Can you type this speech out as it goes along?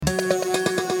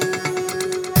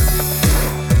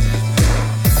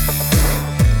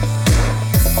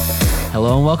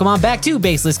and welcome on back to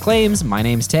Baseless Claims. My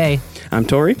name's Tay. I'm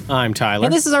Tori. I'm Tyler.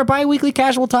 And this is our bi-weekly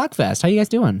casual talk fest. How you guys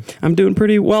doing? I'm doing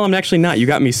pretty well. I'm actually not. You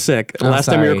got me sick. Last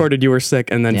time we sorry. recorded, you were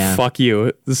sick, and then fuck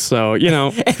you. So, you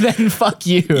know. And then fuck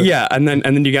you. Yeah, and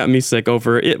then you got me sick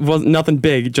over. It was nothing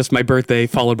big, just my birthday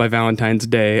followed by Valentine's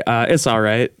Day. It's all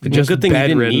right. Just good thing you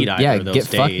didn't bedridden. need either Yeah, of those get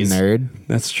fucked, days. nerd.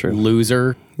 That's true.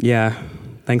 Loser. Yeah.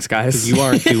 Thanks, guys. You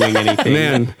aren't doing anything.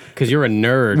 Man. Because you're a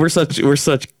nerd. We're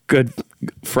such good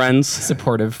friends.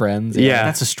 Supportive friends. Yeah.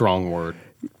 That's a strong word.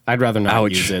 I'd rather not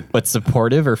Ouch. use it. But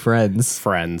supportive or friends?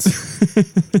 Friends.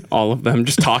 All of them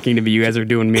just talking to me. You guys are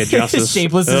doing me a justice.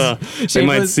 Shapeless is- Ugh. They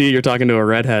might Shapeless- see you're talking to a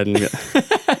redhead and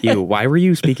you. Why were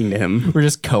you speaking to him? We're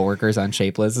just coworkers on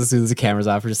Shapeless. As soon as the camera's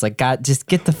off, we're just like, God, just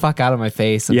get the fuck out of my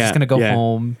face. I'm just going to go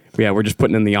home. Yeah, we're just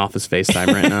putting in the office FaceTime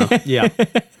right now.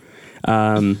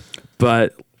 Yeah.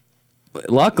 But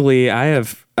luckily, I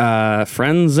have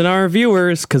friends and our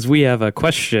viewers because we have a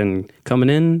question coming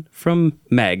in from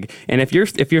Meg. And if you're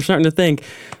starting to think,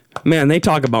 man, they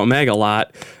talk about Meg a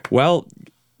lot, well,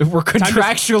 We're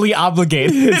contractually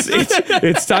obligated.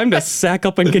 it's time to sack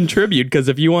up and contribute. Because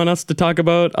if you want us to talk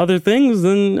about other things,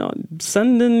 then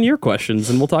send in your questions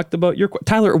and we'll talk about your.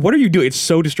 Tyler, what are you doing? It's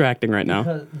so distracting right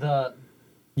now.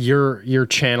 Your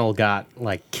channel got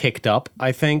like kicked up,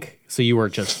 I think. So you were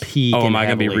just peeking. Oh, am I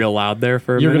gonna be heavily. real loud there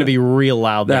for a You're minute? gonna be real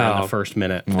loud there in Oh. the first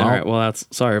minute. All right. Well, that's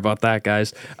sorry about that,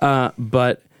 guys.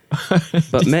 But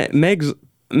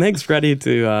Meg's ready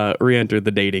to re-enter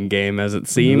the dating game, as it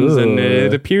seems, and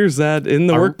it appears that in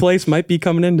the workplace might be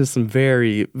coming into some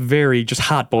very, very just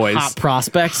hot boys. Hot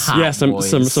prospects. Yeah, some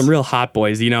boys. real hot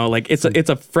boys. You know, like it's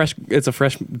a fresh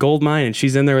gold mine, and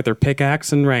she's in there with her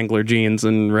pickaxe and Wrangler jeans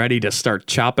and ready to start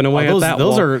chopping away at that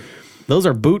wall. Those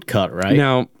are boot cut, right?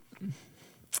 Now,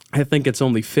 I think it's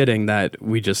only fitting that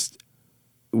we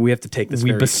have to take this. we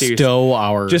very seriously. bestow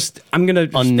our I'm gonna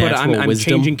just unnatural I'm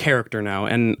wisdom. changing character now,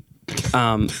 and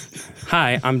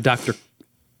hi, I'm Dr.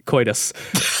 Coitus.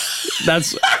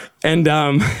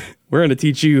 We're gonna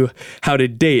teach you how to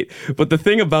date. But the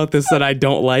thing about this that I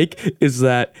don't like is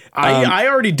that I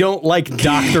already don't like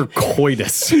Dr.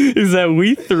 Coitus. is that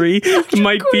we three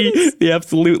might be the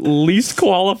absolute least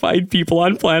qualified people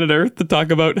on planet Earth to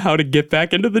talk about how to get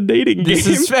back into the dating This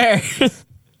game. is fair.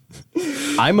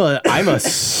 I'm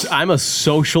a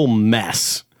social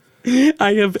mess.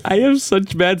 I have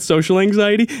such bad social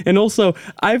anxiety, and also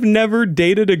I've never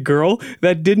dated a girl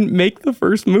that didn't make the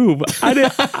first move. I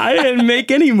didn't make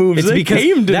any moves. They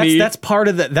came to me. that's part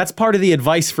of the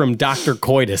advice from Dr.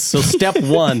 Coitus. So step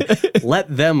one, let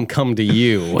them come to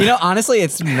you. You know, honestly,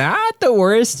 it's not the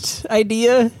worst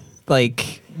idea.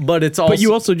 Like, But it's also But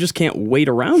you also just can't wait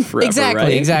around forever. exactly,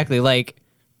 right? exactly. Like,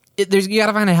 you got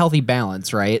to find a healthy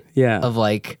balance, right? Yeah. Of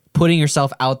like putting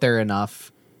yourself out there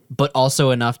enough, but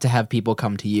also enough to have people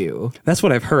come to you. That's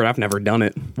what I've heard. I've never done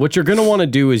it. what you're gonna want to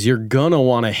do is you're gonna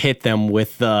want to hit them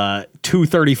with the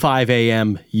 2:35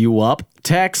 a.m. you up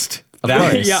text. Of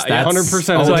course, yeah, that's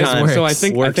 100% of the always time. works. So I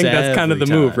think Works that's kind of the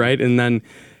every move, time. right? And then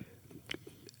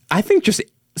I think just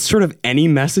sort of any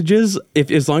messages,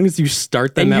 as long as you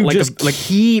start them And at you like just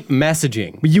keep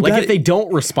messaging. You like gotta- if they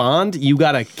don't respond, you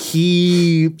gotta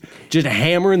keep just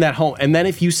hammering that home. And then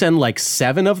if you send like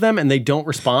 7 of them and they don't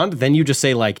respond, then you just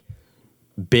say like,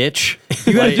 "Bitch."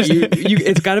 you gotta Like, just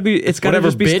it's gotta whatever,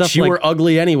 just be bitch. stuff You like, were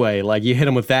ugly anyway. Like you hit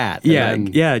him with that.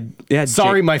 And yeah, then, yeah.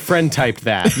 Sorry, my friend typed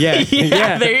that. Yeah,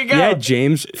 yeah, there you go. Yeah,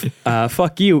 James,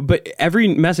 fuck you. But every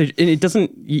message, and it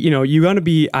doesn't, you got to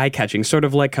be eye-catching, sort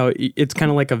of like how it's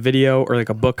kind of like a video or like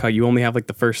a book, how you only have like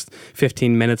the first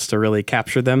 15 minutes to really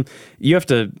capture them. You have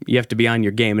to be on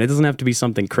your game, and it doesn't have to be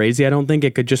something crazy. I don't think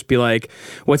it could just be like,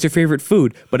 what's your favorite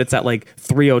food? But it's at like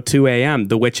 3:02 a.m.,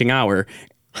 the witching hour.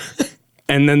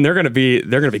 And then they're gonna be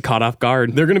caught off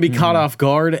guard. They're going to be caught off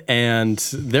guard and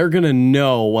they're going to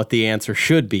know what the answer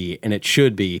should be. And it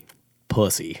should be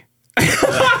pussy.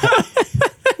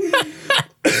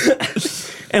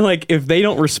 And like if they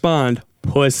don't respond,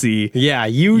 pussy. Yeah,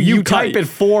 you type it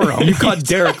for them. You cut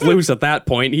Derek loose at that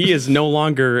point. He is no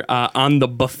longer on the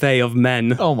buffet of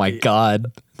men. Oh my God.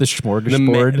 The the,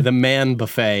 smorgasbord. the man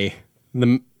buffet.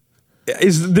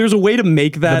 There's a way to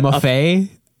make that The buffet.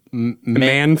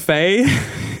 man-fay?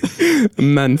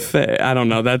 Man-fay. I don't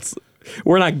know.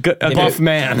 We're not good. Okay. Buff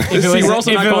man. See, we're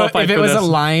also not qualified if it for was this. a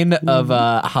line of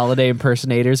holiday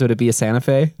impersonators, would it be a Santa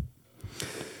Fe?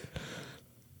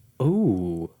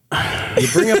 Ooh. You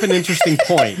bring up an interesting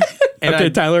point. And Okay,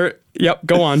 Tyler. Yep,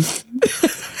 go on.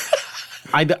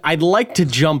 I'd like to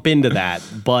jump into that,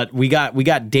 but we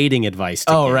got dating advice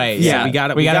to give. right. Yeah, we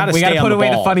gotta stay on put the away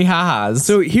ball. the funny ha-has.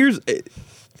 So here's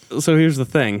the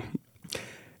thing.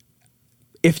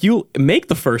 If you make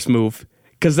the first move,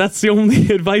 because that's the only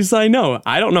advice I know.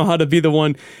 I don't know how to be the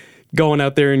one going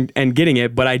out there and getting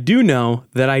it, but I do know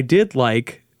that I did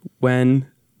like when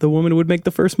the woman would make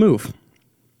the first move.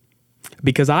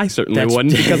 Because I certainly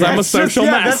wouldn't, because I'm a social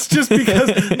mess. That's just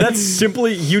because that's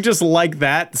simply, you just like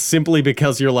that simply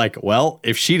because you're like, well,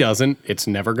 if she doesn't, it's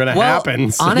never going to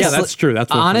happen. So. Honestly, yeah, that's true.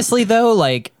 That's honestly though,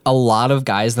 like a lot of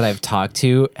guys that I've talked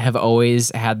to have always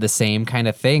had the same kind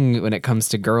of thing when it comes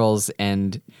to girls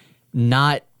and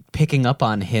not picking up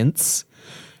on hints.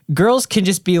 Girls can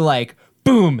just be like,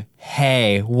 boom,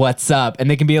 hey, what's up? And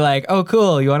they can be like, oh,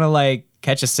 cool, you want to like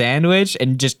catch a sandwich,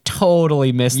 and just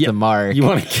totally miss the mark. You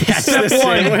want to catch the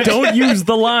sandwich? Don't use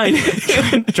the line.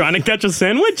 Trying to catch a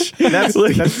sandwich? That's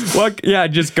Yeah,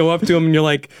 just go up to him and you're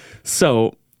like,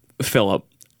 so, Philip,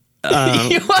 you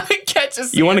want to catch a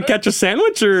sandwich? you want to catch a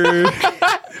sandwich or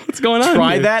what's going on?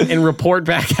 Try here? that and report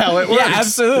back how it works. Yeah,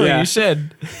 absolutely. Yeah. You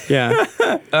should. Yeah.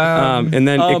 And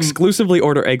then exclusively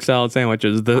order egg salad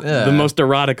sandwiches, the most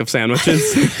erotic of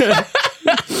sandwiches.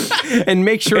 And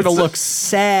make sure to look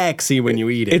sexy when you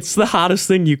eat it. It's the hottest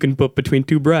thing you can put between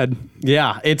two bread.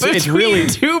 Yeah, it's Between really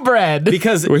two bread.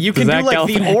 because With you can Zach do like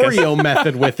the Galifianakis. Oreo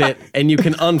method with it, and you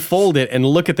can unfold it and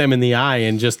look at them in the eye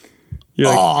and just You're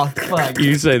like, Oh, fuck.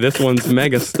 you say this one's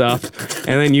mega stuffed,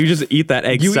 and then you just eat that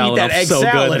egg You eat salad that up egg so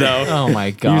salad. good though. Oh my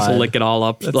You god. just lick it all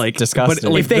up. Like disgusting.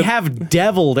 But like if they have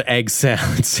deviled egg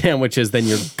salad sandwiches, then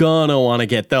you're gonna want to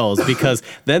get those because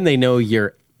then they know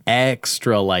you're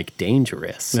extra like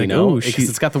dangerous. You Like, know, oh, because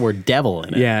it's got the word devil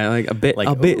in it. yeah, like a bit Like,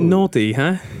 ooh. naughty,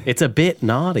 huh? It's a bit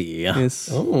naughty. It's,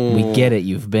 we get it.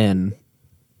 You've been.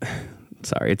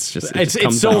 sorry, it's just It's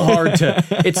comes so out.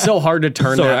 hard to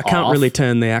turn Sorry, that I can't off. really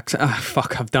turn the accent. Ah,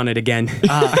 fuck, I've done it again.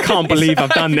 I can't believe I've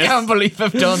done this. believe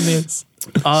I've done this.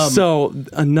 So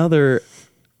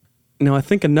I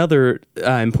think another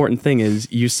important thing is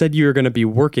you said you were going to be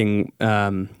working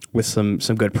with some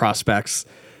good prospects.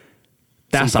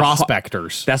 That's Some a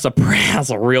prospectors. That's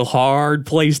a real hard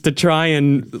place to try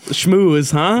and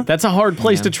schmooze, huh? That's a hard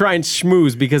place to try and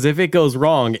schmooze because if it goes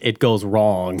wrong, it goes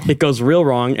wrong. It goes real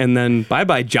wrong, and then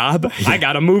bye job. I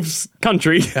gotta move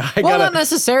country. Well, not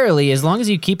necessarily. As long as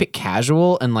you keep it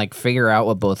casual and like figure out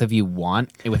what both of you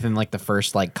want within like the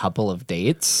first like couple of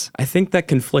dates. I think that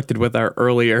conflicted with our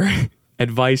earlier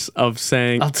advice of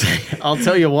saying, I'll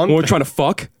tell you one "We're thing. trying to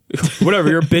fuck." Whatever,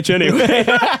 you're a bitch anyway.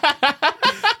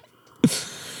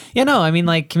 Yeah, no, I mean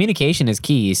like communication is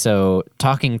key. So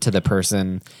talking to the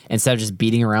person instead of just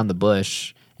beating around the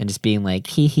bush and just being like,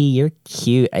 hee hee, you're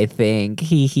cute, I think.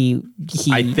 Hee hee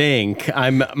hee. I think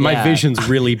my Yeah. vision's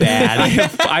really bad.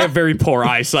 I have very poor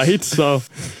eyesight, so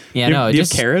Yeah, you, no, you have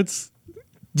just carrots.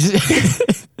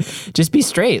 just be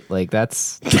straight. Like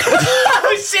that's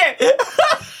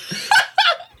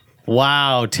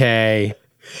Wow, Tay.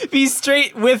 be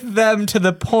straight with them to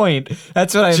the point.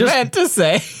 That's what I Just- meant to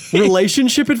say.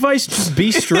 Relationship advice: just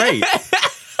be straight.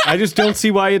 I just don't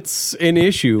see why it's an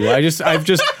issue.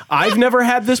 I've never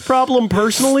had this problem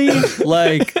personally.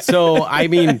 Like, so I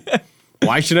mean,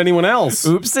 why should anyone else?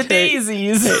 Oops a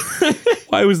daisies.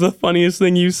 Why was the funniest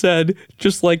thing you said?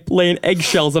 Just like laying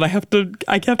eggshells that I have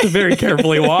to very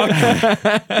carefully walk.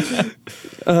 I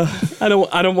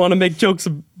don't want to make jokes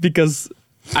because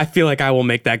I feel like I will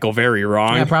make that go very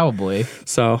wrong. Yeah, probably.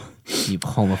 So You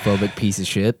homophobic piece of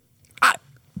shit.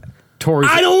 Tori's,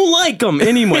 I don't like them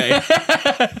anyway.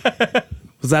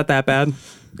 Was that bad?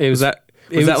 Was that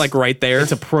like right there?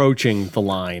 It's approaching the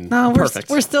line. No, we're,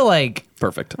 Perfect. we're still like,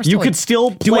 Perfect. You could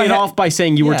still play it off by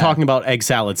saying you were Yeah. talking about egg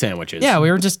salad sandwiches. yeah, we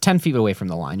were just 10 feet away from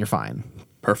the line. You're fine.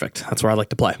 Perfect. That's where I like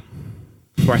to play.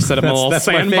 Where I set up a little that's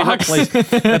my favorite sandbox. place.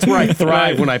 That's where I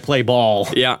thrive when I play ball.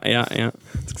 Yeah.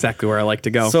 That's exactly where I like to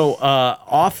go. So,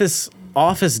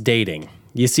 office dating.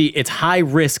 You see, it's high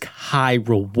risk, high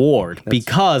reward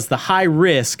because the high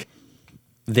risk,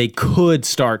 they could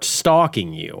start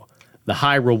stalking you. The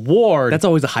high reward, that's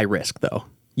always a high risk, though,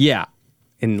 yeah.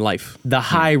 in life. The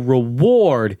high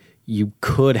reward, you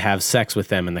could have sex with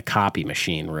them in the copy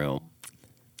machine room.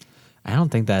 I don't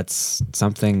think that's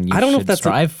something you I don't know should if that's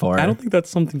strive for. I don't think that's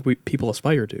something people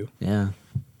aspire to. Yeah.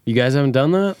 You guys haven't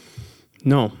done that?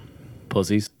 No.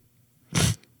 Pussies. Why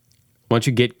don't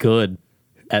you get good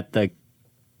at the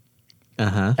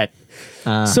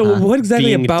So what exactly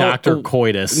being about Dr.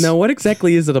 Coitus? No, what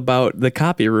exactly is it about the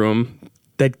copy room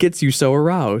that gets you so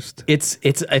aroused?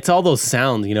 It's all those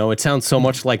sounds, you know. It sounds so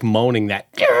much like moaning that.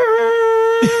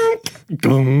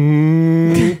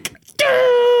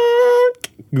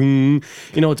 You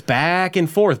know, it's back and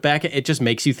forth. It just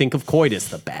makes you think of coitus.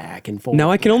 The back and forth.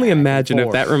 Now I can only back and imagine if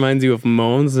forth. that reminds you of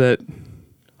moans that.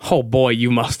 Oh boy,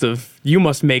 you must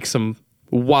make some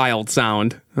wild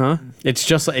sound, huh? It's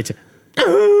just like it's.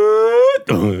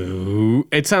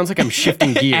 It sounds like I'm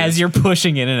shifting gears. As you're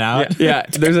pushing in and out. Yeah,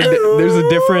 there's like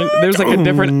a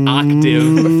different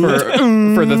octave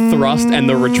for the thrust and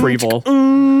the retrieval.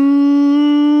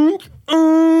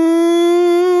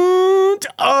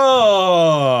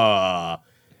 Oh.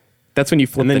 That's when you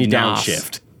flip And then the you nos.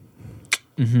 downshift.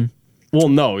 Well,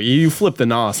 no, you flip the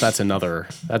nos. That's another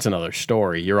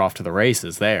story. You're off to the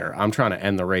races there. I'm trying to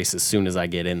end the race as soon as I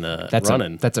get in the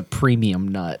running. That's a premium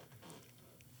nut.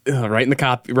 Right on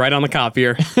the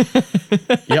copier.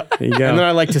 Yep. There you go. And then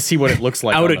I like to see what it looks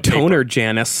like. Out on of the paper. toner,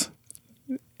 Janice.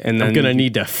 And then I'm gonna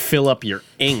need to fill up your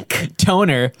ink.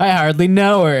 Toner. I hardly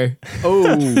know her.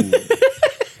 Oh,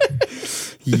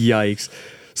 yikes.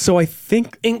 So I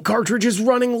think ink cartridge is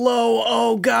running low.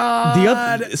 Oh God. the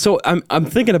other. So I'm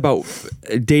thinking about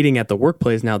dating at the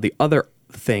workplace now. The other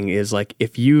thing is like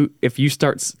if you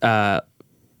start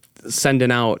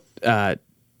sending out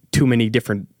too many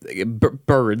different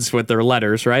birds with their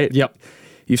letters, right? Yep.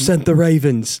 You sent the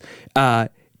ravens, and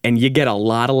you get a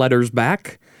lot of letters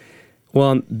back.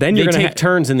 Well, then They you're gonna take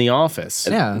turns in the office.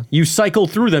 Yeah. You cycle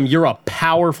through them. You're a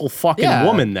powerful fucking Yeah.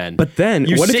 woman then. But then,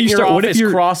 you what if sit you in your start- what if office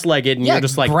you're- cross-legged and Yeah, you're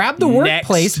just like grab the next.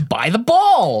 workplace by the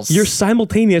balls. You're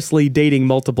simultaneously dating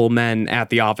multiple men at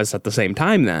the office at the same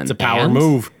time. Then It's a power And?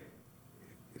 move.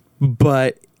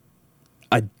 but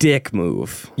a dick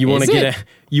move. You want Is to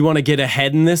it? get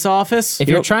ahead in this office? If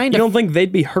You you're don't- trying you to, don't think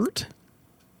they'd be hurt?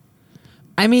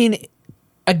 I mean,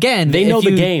 again, They if know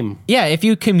the you- game. Yeah, if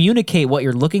you communicate what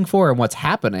you're looking for and what's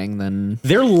happening, then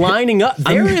They're lining up.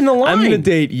 They're in the line. I'm gonna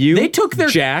date you. They took their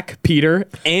Jack, Peter,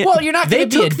 and well, you're not They going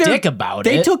to be a took their dick about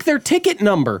They it. took their ticket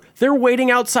number. They're waiting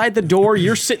outside the door.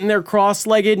 You're sitting there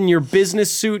cross-legged in your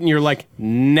business suit, and you're like,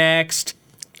 "Next,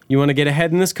 you want to get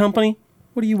ahead in this company?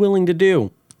 What are you willing to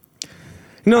do?"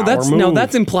 no, move.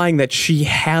 that's implying that she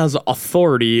has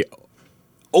authority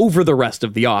over the rest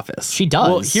of the office. She does.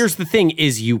 Well, here's the thing: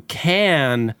 is you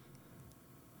can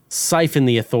siphon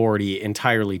the authority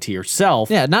entirely to yourself.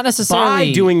 Yeah, not necessarily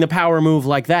by doing the power move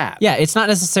like that. Yeah, it's not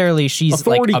necessarily she's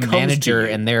Authority like a comes to manager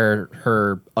you. and they're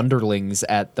her underlings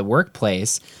at the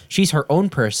workplace. She's her own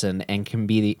person and can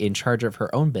be in charge of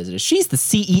her own business. She's the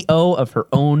CEO of her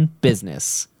own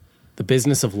business. The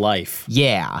business of life.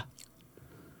 Yeah.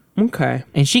 Okay.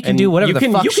 And she can And do whatever you the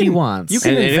can- fuck you she can- wants. you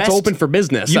can And it's invest- open for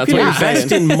business. You That's can what you're invest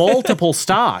saying. in multiple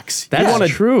stocks. That's you wanna,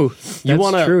 true. You That's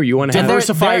want to true. You want to have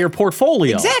diversify They're- your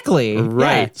portfolio. Exactly.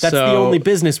 Right. That's the So- only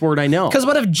business word I know. Because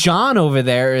what if John over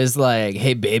there is like,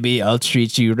 "Hey, baby, I'll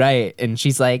treat you right," and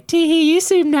she's like, "Tee, you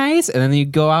seem nice," and then you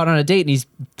go out on a date and he's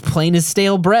plain as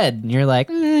stale bread, and you're like,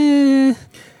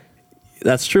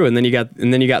 That's true. And then you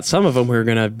got some of them who are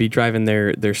going to be driving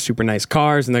their super nice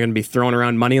cars and they're going to be throwing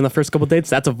around money in the first couple dates.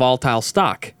 That's a volatile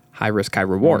stock. High risk, high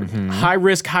reward. High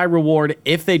risk, high reward.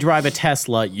 If they drive a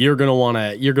Tesla, you're gonna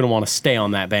wanna stay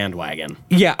on that bandwagon.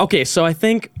 Yeah. Okay. So I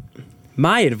think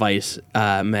my advice,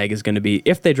 Meg, is going to be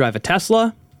if they drive a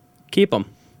Tesla, keep them.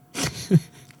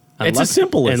 It's as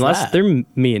simple as unless that. they're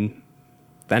mean,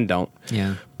 then don't.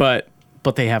 "Yeah." But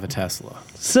But they have a Tesla.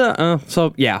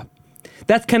 so yeah,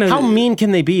 that's kind of How mean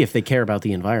can they be if they care about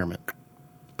the environment?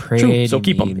 Pretty So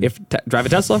keep them. mean. If drive a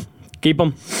Tesla, keep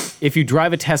them. If you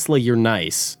drive a Tesla, you're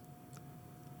nice.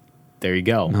 There you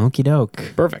go. Okie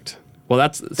doke. Perfect. Well,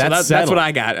 that's settled. what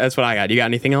I got. That's what I got. You got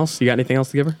anything else? You got anything else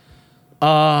to give her?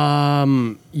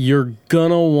 You're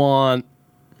gonna want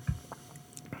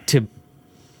to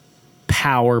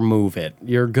power move it.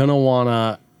 You're gonna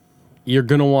wanna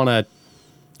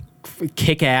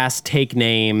kick ass, take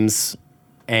names,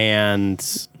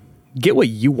 and Get what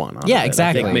you want on Yeah, it, I think,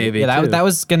 exactly. maybe yeah, too. that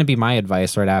was going to be my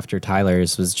advice right after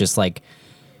Tyler's was just like,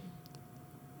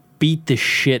 beat the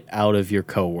shit out of your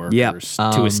coworkers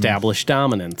to establish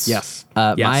dominance. Yes.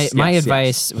 my Yes, my yes,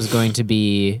 advice was going to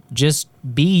be just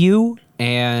be you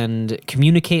and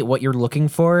communicate what you're looking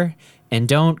for and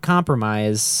don't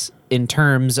compromise in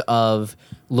terms of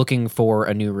looking for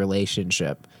a new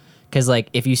relationship. Because like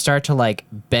if you start to like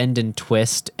bend and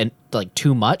twist and like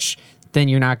too much, then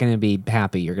you're not going to be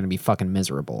happy. You're going to be fucking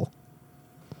miserable.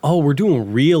 Oh, we're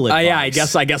doing real advice. Yeah,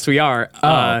 I guess we are.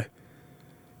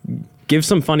 Give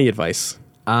some funny advice.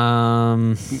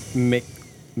 Make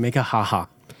a haha.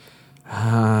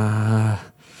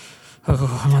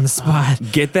 Oh, I'm on the spot.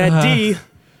 Get that D.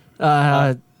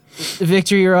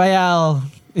 Victory Royale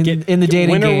in the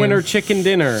dating winner, game. winner, chicken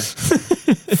dinner.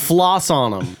 Floss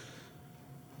on them.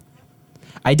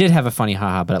 I did have a funny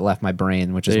haha, but it left my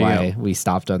brain, which is There you why go. we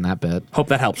stopped on that bit. Hope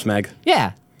that helps, Meg.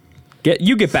 Yeah.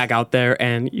 Get back out there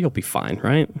and you'll be fine,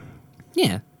 right?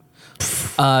 Yeah.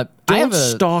 I Don't have a,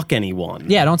 stalk anyone.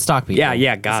 Yeah, don't stalk people.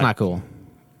 Yeah, got It's it. not cool.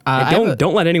 And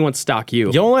don't let anyone stalk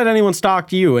you. Don't let anyone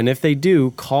stalk you, and if they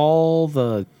do, call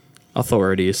the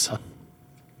Authorities.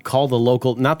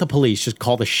 local, not the police, just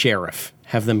call the sheriff.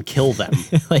 Have them kill them.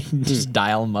 Like, just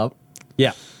dial them up.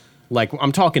 Yeah. Like,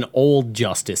 I'm talking old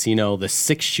justice, the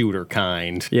 6-shooter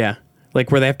kind. Yeah. Like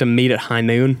where they have to meet at high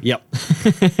noon. Yep.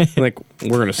 Like, we're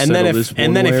going to settle this one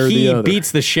And then way or if the he other.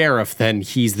 beats the sheriff, then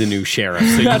he's the new sheriff.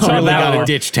 So you That's how really that got to works.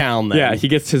 ditch town then. Yeah, he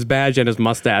gets his badge and his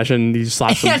mustache, and he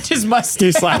slaps them. And his mustache.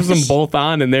 He slaps them both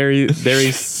on, and there he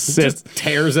sits. just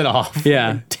tears it off. Yeah.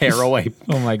 and tear away.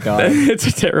 Oh my god. It's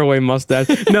a tearaway mustache.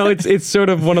 No, it's sort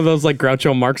of one of those like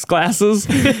Groucho Marx glasses,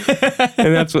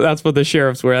 and that's what the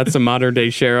sheriffs wear. That's a modern day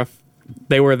sheriff.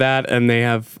 They wear that, and they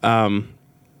have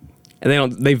and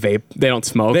they vape. They don't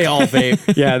smoke. They all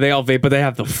vape. Yeah, they all vape, but they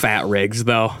have the fat rigs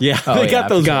though. Yeah, Oh, they yeah. got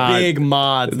those God. big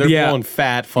mods. They're Yeah. blowing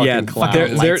fat fucking Yeah, clouds. they're-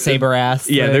 Lightsaber ass.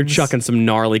 Yeah, they're things. chucking some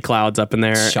gnarly clouds up in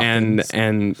there, Chuckins.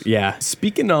 and yeah,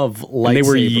 Speaking of lightsabers, and they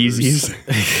were Yeezys.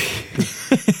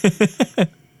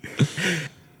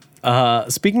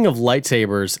 Speaking of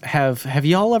lightsabers, have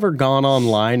y'all ever gone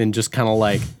online and just kind of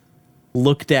like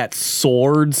looked at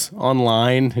swords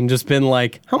online and just been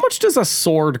like, how much does a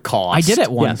sword cost? I did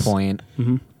at one Yes. point.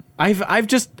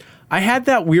 I had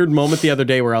that weird moment the other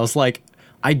day where I was like,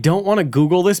 I don't want to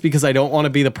Google this because I don't want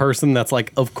to be the person that's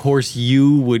like, of course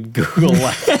you would Google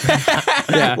that.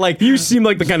 Yeah, Like- you seem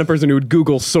like the kind of person who would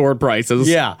Google sword prices.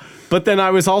 Yeah. But then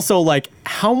I was also like,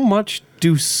 how much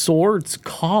do swords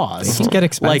cost? They can get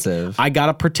expensive. Like, I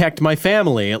gotta protect my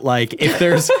family. Like,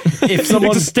 if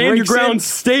someone It's a stand your breaks in- ground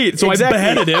state, so Exactly. I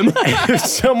beheaded him. if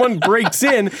someone breaks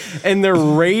in and they're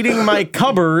raiding my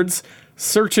cupboards,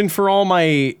 searching for all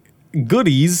my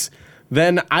goodies,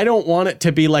 then I don't want it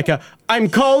to be like I'm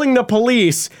calling the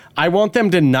police. I want them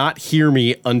to not hear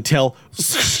me until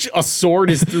a sword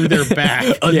is through their back.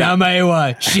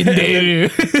 Onamewa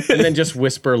shinderu. And then just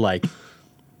whisper like,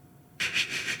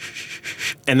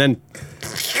 and then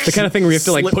The kind of thing where you have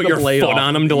to like Slip put the your blade foot off.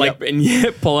 on them to like Yep. and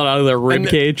you pull it out of their rib And-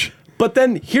 cage. But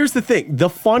then here's the thing. The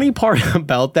funny part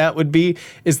about that would be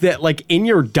is that like in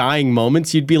your dying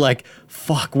moments, you'd be like,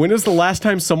 fuck, when is the last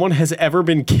time someone has ever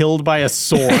been killed by a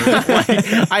sword? Like,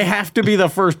 I have to be the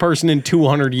first person in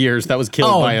 200 years that was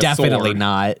killed by Oh, a definitely sword.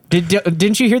 not.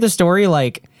 Didn't you hear the story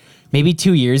like maybe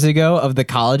 2 years ago of the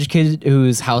college kid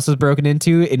whose house was broken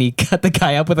into and he cut the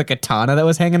guy up with a katana that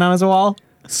was hanging on his wall?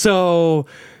 So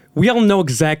we all know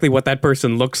exactly what that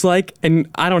person looks like, and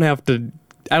I don't have to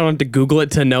Google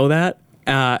it to know that.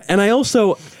 And I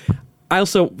also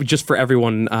just for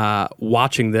everyone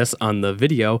watching this on the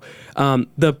video,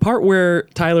 the part where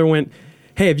Tyler went,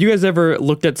 "Hey, have you guys ever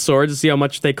looked at swords to see how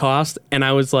much they cost?" And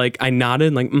I was like, I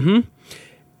nodded, like,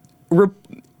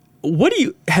 what do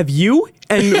you have you?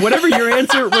 And whatever your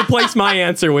answer, replace my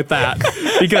answer with that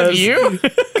because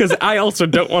because I also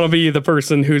don't want to be the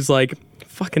person who's like,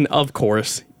 fucking, of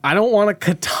course. I don't want a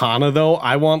katana though.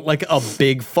 I want like a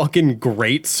big fucking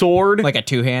great sword. Like a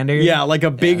two-hander? yeah, like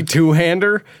a big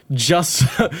two-hander. Just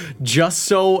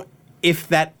so if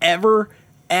that ever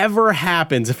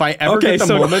happens, if I ever Okay, get the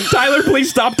so moment. Tyler, please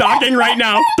stop talking right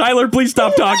now. Tyler, please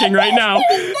stop talking right now.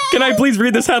 Can I please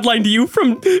read this headline to you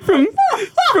from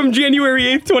January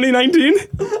 8th, 2019?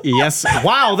 Yes.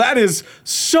 Wow, that is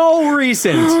so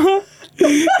recent.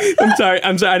 I'm sorry.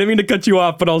 I didn't mean to cut you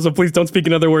off, but also please don't speak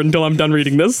another word until I'm done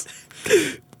reading this.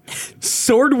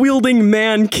 Sword-wielding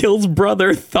man kills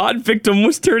brother. Thought victim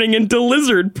was turning into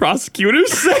lizard.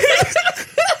 Prosecutors say.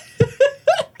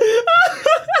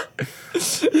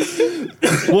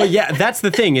 Well, yeah, that's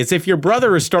the thing is if your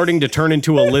brother is starting to turn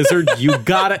into a lizard, you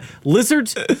gotta.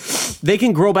 Lizards, they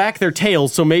can grow back their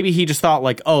tails, so maybe he just thought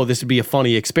like, oh, this would be a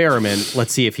funny experiment.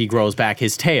 Let's see if he grows back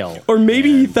his tail. Or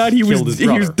maybe he thought he killed was his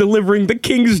brother. delivering the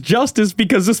king's justice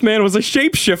because this man was a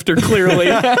shapeshifter, clearly.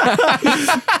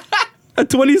 A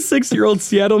 26-year-old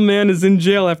Seattle man is in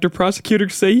jail after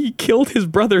prosecutors say he killed his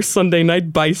brother Sunday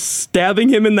night by stabbing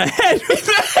him in the head with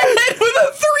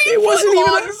a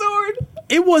 3-foot-long sword.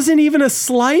 It wasn't even a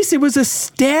slice. It was a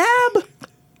stab.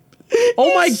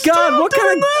 Oh my God!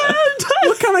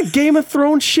 What kind of Game of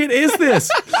Thrones shit is this?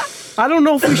 I don't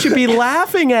know if we should be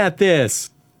laughing at this.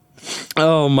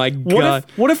 Oh my god!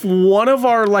 What if one of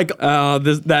our like?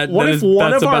 That's What if the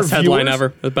one best of our headline viewers-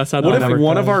 ever. The best What headline if ever.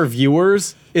 one of our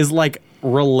viewers is like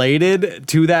related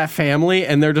to that family,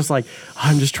 and they're just like,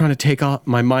 I'm just trying to take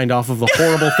my mind off of the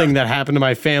horrible thing that happened to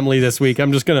my family this week.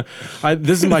 I'm just gonna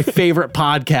this is my favorite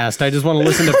podcast. I just want to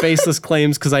listen to Faceless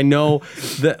Claims because I know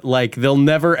that like they'll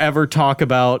never ever talk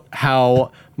about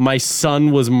how my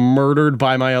son was murdered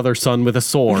by my other son with a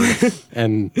sword.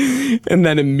 and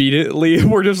then immediately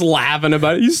we're just laughing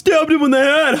about it. You stabbed him in the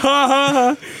head. Ha ha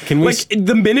ha. Can we like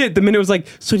the minute it was like,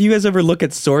 so do you guys ever look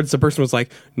at swords? The person was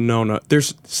like, no.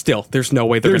 There's no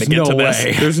way they're gonna get to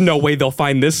this. There's no way they'll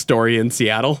find this story in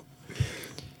Seattle.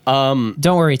 Don't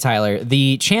worry, Tyler.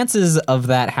 The chances of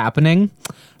that happening,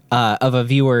 of a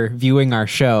viewer viewing our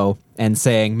show and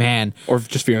saying, "Man," or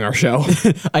just viewing our show,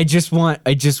 I just want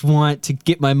to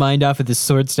get my mind off of this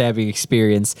sword stabbing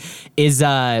experience, is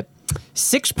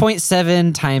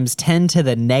 6.7 times 10 to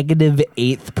the negative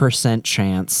 8th%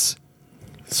 chance.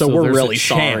 So there's we're a really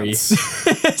sorry.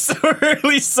 So we're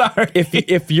really sorry.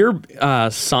 If your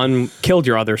son killed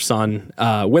your other son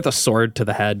with a sword to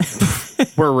the head,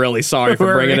 we're really sorry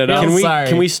for bringing it up.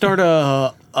 Can we start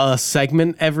a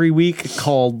segment every week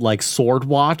called like Sword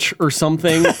Watch or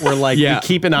something, where like we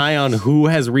keep an eye on who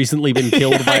has recently been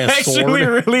killed by a sword? I actually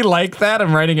really like that.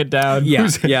 I'm writing it down. Yeah.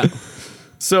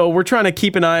 So we're trying to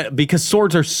keep an eye because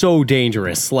swords are so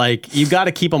dangerous. Like you got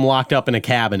to keep them locked up in a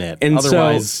cabinet, and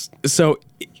otherwise, so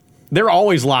they're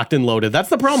always locked and loaded. That's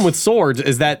the problem with swords,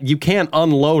 is that you can't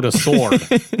unload a sword.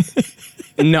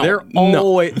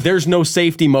 There's no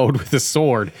safety mode with a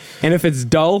sword. And if it's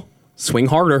dull, swing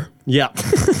harder. Yeah.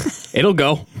 It'll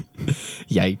go.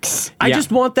 Yikes. I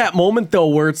just want that moment though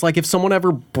where it's like if someone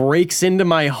ever breaks into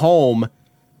my home,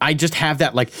 I just have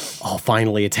that like, oh,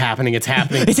 finally, it's happening. It's Honey,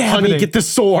 happening. get the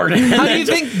sword. How do you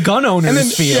think gun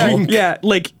owners feel? Yeah,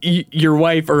 like your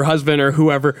wife or husband or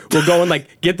whoever will go and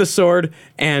like get the sword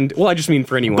and, well, I just mean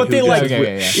for anyone. But who they does-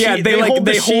 like, they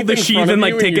hold the sheath and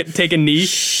like take a knee,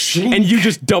 and you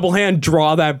just double hand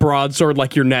draw that broadsword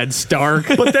like you're Ned Stark.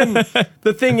 But then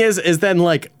the thing is then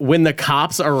like when the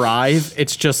cops arrive,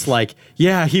 it's just like,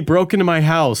 yeah, he broke into my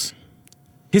house.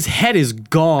 His head is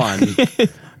gone.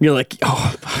 You're like,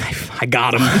 oh, I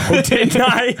got him, didn't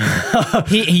I?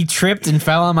 He tripped and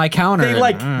fell on my counter.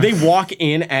 They walk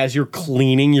in as you're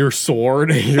cleaning your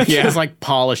sword. You're just like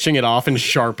polishing it off and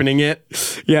sharpening it.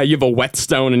 Yeah, you have a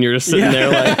whetstone and you're just sitting there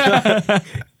like.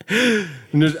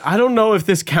 I don't know if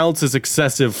this counts as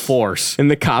excessive force.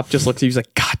 And the cop just looks at you, he's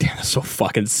like, God damn, that's so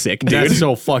fucking sick, dude. That's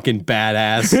so fucking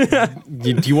badass.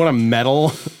 Do you want a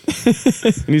medal?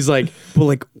 And he's like, well,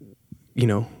 like, you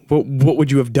know, what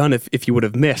would you have done if you would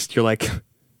have missed? You're like,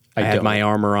 I had my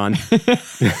armor on.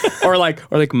 or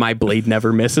like my blade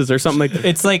never misses or something like that.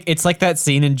 It's like that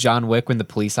scene in John Wick when the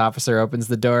police officer opens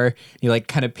the door. He like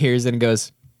kind of peers in and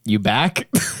goes, "You back?"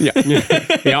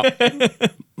 Yeah.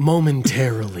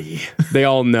 Momentarily. They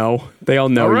all know All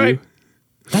right. you.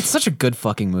 That's such a good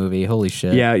fucking movie. Holy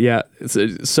shit. Yeah.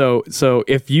 So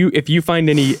if you find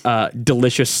any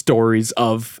delicious stories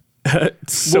of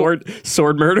sword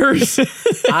murders,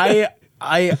 I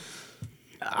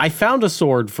found a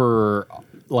sword for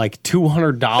like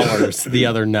 $200 the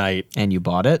other night. And you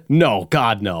bought it? No,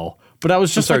 God no. But I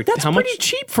was just sorry, like, that's how pretty much?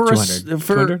 cheap for 200.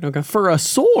 200? Okay. for a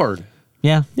sword.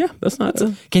 Yeah. yeah, that's not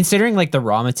Considering like the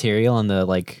raw material and the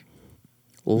like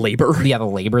labor. the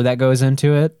labor that goes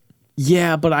into it.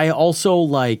 Yeah, but I also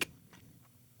want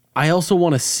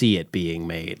to see it being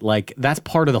made. Like that's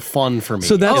part of the fun for me.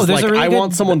 So that's- Is, there's like a really I good-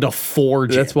 want someone to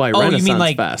forge That's it. why Oh, Renaissance you mean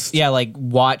like Fest. yeah, like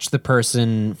watch the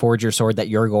person forge your sword that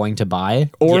you're going to buy?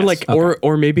 Or Yes. like,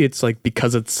 or maybe it's like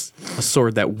because it's a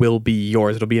sword that will be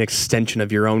yours. It'll be an extension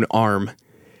of your own arm.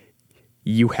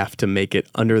 You have to make it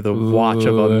under the watch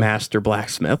of a master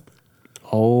blacksmith.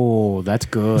 Oh, that's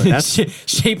good. That's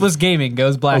Shapeless Gaming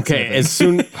goes black. okay. As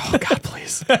soon Oh God,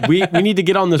 please. we need to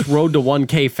get on this road to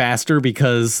 1K faster,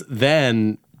 because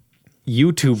then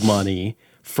YouTube money,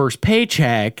 first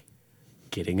paycheck,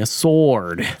 getting a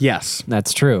sword. Yes,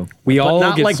 That's true. we But all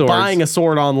not get like swords. buying a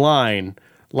sword online.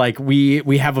 Like we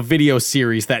have a video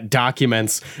series that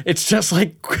documents. It's just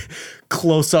like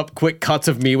close up, quick cuts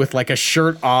of me with like a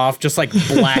shirt off, just like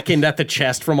blackened at the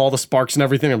chest from all the sparks and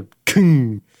everything.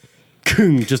 I'm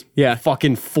just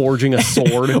fucking forging a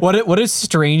sword. What a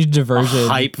strange diversion.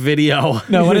 Hype video.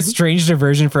 No, what a strange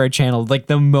diversion for our channel. Like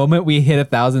the moment we hit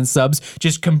 1,000 subs,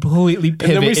 just completely And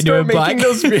pivot then we into a start making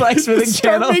those blacksmithing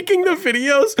start channel. making the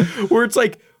videos where it's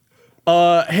like,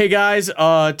 hey guys,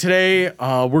 today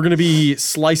we're gonna be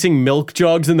slicing milk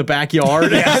jugs in the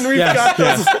backyard, and we've got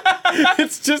this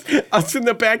It's just us in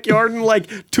the backyard and like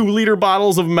 2-liter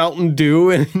bottles of Mountain Dew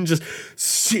and just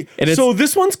see. So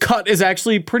this one's cut is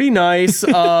actually pretty nice.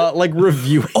 Like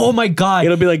review. Oh my god.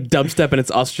 It'll be like dubstep, and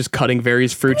it's us just cutting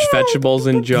various fruits, vegetables,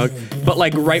 and jug. But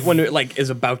like right when it like is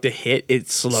about to hit, it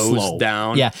slows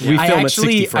down. Yeah, we I film at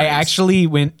 60 frames. actually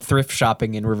went thrift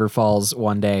shopping in River Falls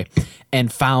one day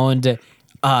and found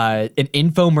an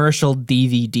infomercial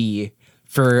DVD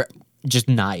for just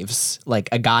knives. Like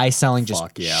a guy selling just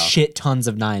shit tons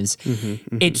of knives.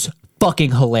 It's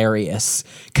fucking hilarious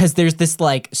because there's this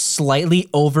like slightly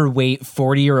overweight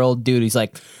 40-year-old dude who's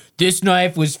like, this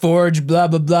knife was forged, blah,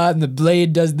 blah, blah, and the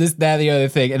blade does this, that, the other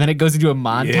thing. And then it goes into a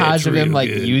montage of him, like,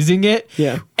 using it.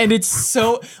 Yeah. And it's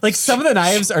so, like, some of the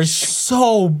knives are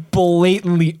so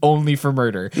blatantly only for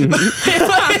murder.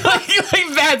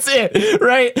 like, that's it,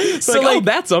 right? So, like, oh,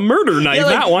 that's a murder knife, yeah,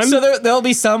 like, that one. So there'll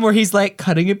be some where he's, like,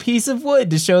 cutting a piece of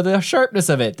wood to show the sharpness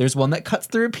of it. There's one that cuts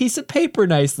through a piece of paper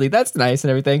nicely. That's nice and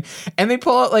everything. And they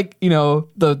pull out, like, you know,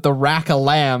 the rack of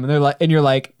lamb, and they're like, and you're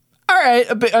like, all right,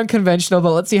 a bit unconventional,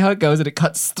 but let's see how it goes. And it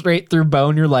cuts straight through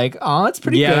bone. You're like, oh, it's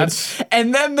pretty good.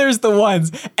 And then there's the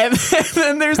ones. And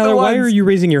then there's Tyler, the ones. why are you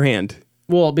raising your hand?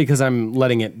 Well, because I'm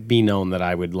letting it be known that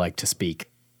I would like to speak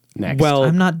next. Well,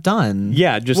 I'm not done.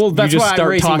 yeah, just that's you just why I'm start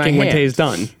raising my talking when hand. Tay's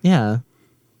done. Yeah.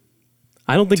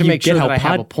 I don't think To you make get sure how that I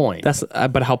have a point. That's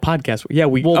but how podcasts. Yeah,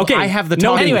 we. Well, okay, I have the no,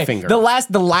 talking Anyway, finger. the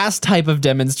last type of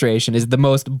demonstration is the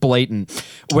most blatant,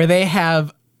 where they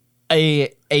have a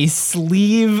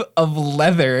sleeve of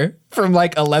leather from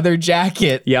like a leather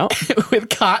jacket Yeah. with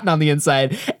cotton on the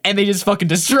inside, and they just fucking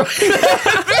destroy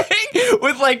that thing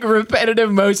with like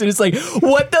repetitive motion. It's like,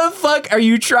 what the fuck are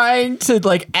you trying to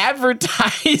like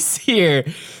advertise here?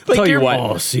 Like, Tell you you're- what.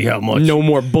 Oh, see how much. No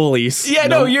more bullies. Yeah,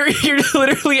 no, you're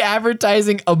literally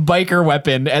advertising a biker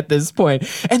weapon at this point.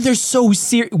 And they're so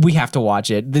serious. We have to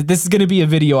watch it. This is going to be a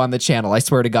video on the channel. I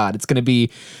swear to God. It's going to be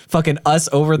fucking us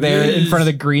over there in front of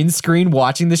the green screen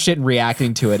watching the shit and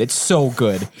reacting to it. It's so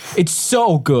good. It's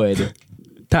so good.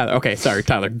 Tyler. Okay, sorry,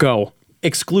 Tyler. Go.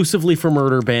 Exclusively for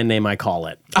murder, band name I call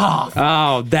it.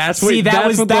 Oh, that's what. See, that that's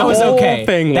was what that the was whole okay.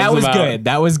 Thing That was about. good.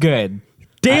 That was good.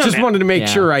 I just wanted to make Yeah.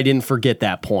 sure I didn't forget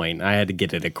that point. I had to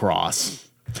get it across.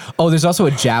 Oh, there's also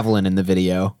a javelin in the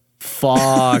video.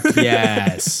 Fuck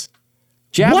yes.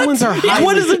 Javelins are highly,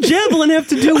 What does a javelin have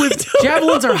to do with?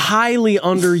 javelins are highly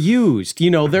underused.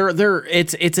 You know,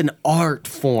 it's an art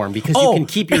form because you Oh. can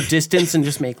keep your distance and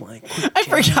just make like I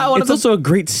forgot one of It's the also a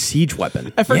great siege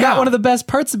weapon. I forgot Yeah. one of the best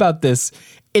parts about this.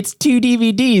 It's 2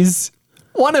 DVDs.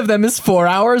 One of them is 4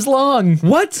 hours long.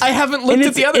 What? I haven't looked And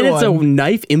at the other and one. it's a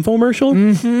knife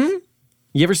infomercial.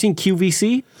 You ever seen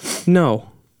QVC? No.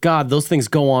 God, those things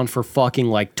go on for fucking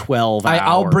like 12 hours.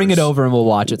 I'll bring it over and we'll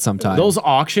watch it sometime. Those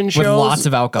auction shows with lots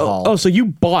of alcohol. Oh, so you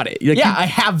bought it? Like, yeah, I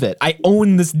have it. I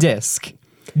own this discs.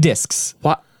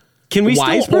 What? Can we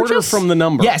Wise still order purchase? from the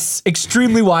number? Yes,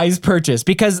 extremely wise purchase.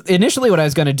 Because initially, what I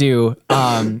was gonna do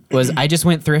was I just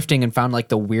went thrifting and found like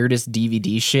the weirdest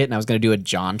DVD shit, and I was gonna do a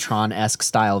JonTron-esque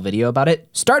style video about it.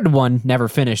 Started one, never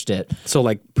finished it. So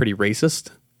like pretty racist.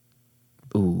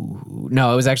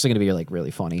 No, it was actually gonna be like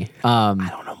really funny. I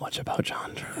don't know much about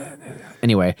John.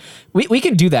 Anyway, we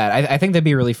can do that. I think that'd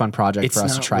be a really fun project It's for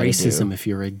us not to try racism to do. if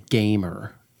you're a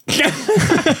gamer.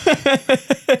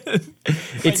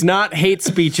 It's not hate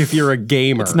speech if you're a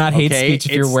gamer. It's not hate okay? speech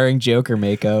if you're It's- wearing Joker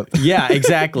makeup. Yeah,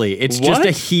 exactly. It's just What?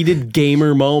 a heated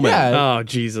gamer moment. Yeah. Oh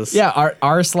Jesus. Yeah,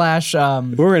 r slash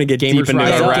We're gonna get Gamers deep into Rise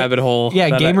that Up. rabbit hole. yeah,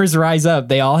 That- gamers rise up.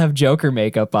 They all have Joker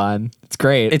makeup on. It's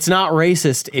great. It's not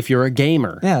racist if you're a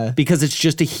gamer. Yeah. Because it's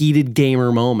just a heated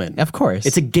gamer moment. of course.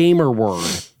 It's a gamer word.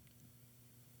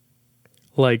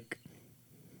 like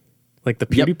the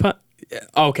PewDiePie.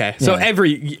 Okay, so Yeah.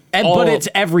 But it's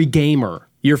every gamer.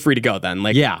 you're free to go then.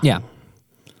 Like Yeah. yeah.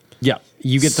 Yeah.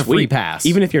 You get the sweet. free pass.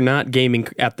 even if you're not gaming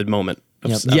at the moment.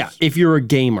 Of Yep. stuff. yeah, if you're a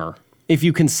gamer. If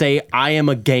you can say I am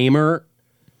a gamer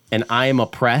and I am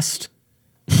oppressed,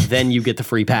 then you get the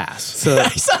free pass. So I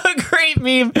saw a great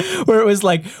meme where it was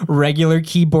like regular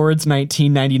keyboards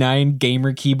 $19.99,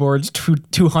 gamer keyboards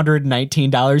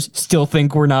 $219. Still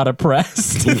think we're not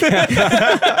oppressed.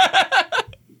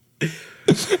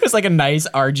 It's like a nice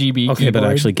RGB Okay, keyboard. but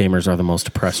actually, gamers are the most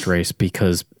oppressed race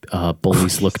because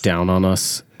bullies look down on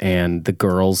us, and the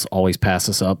girls always pass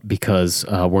us up because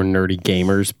we're nerdy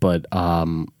gamers. But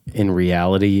in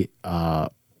reality,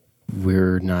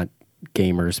 we're not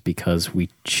gamers because we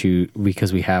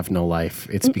have no life.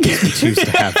 It's because we choose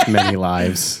to have many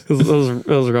lives. it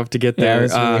was rough to get Yeah, there. it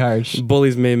was really harsh.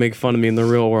 Bullies may make fun of me in the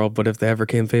real world, but if they ever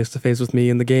came face to face with me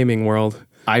in the gaming world,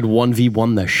 I'd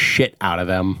 1v1 the shit out of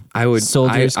them. I would.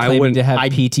 Soldiers I claiming wouldn't. to have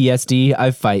PTSD.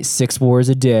 I fight 6 wars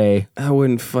a day. I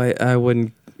wouldn't fight. I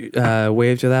wouldn't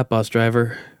wave to that bus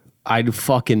driver. I'd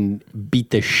fucking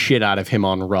beat the shit out of him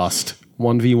on Rust.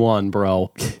 1v1,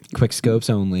 bro. Quick scopes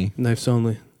only. Knives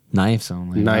only. Knives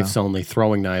only. Knives only.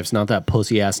 Throwing knives. Not that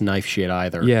pussy ass knife shit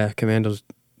either. Yeah, Commando's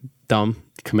dumb.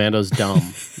 Commando's dumb.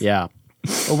 Yeah.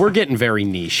 Well, we're getting very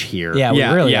niche here. Yeah, we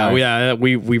really are.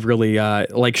 we really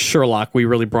like Sherlock. We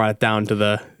really brought it down to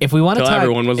the. If we want to Till talk,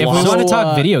 everyone was if we lost. want to So,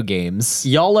 talk video games,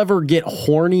 Y'all ever get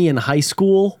horny in high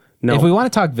school? No, if we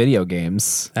want to talk video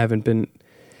games, I haven't been.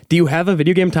 Do you have a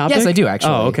video game topic? Yes, I do,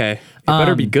 actually. Oh, okay. It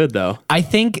better be good though. I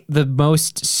think the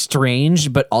most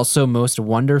strange but also most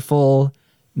wonderful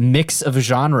mix of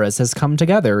genres has come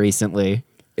together recently.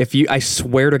 I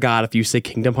swear to God, if you say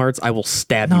Kingdom Hearts, I will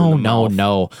stab you in the mouth.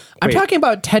 No. I'm Wait. talking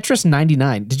about Tetris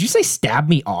 99. Did you say stab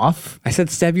me off? I said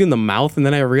stab you in the mouth, and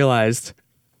then I realized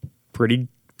pretty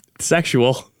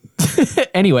sexual.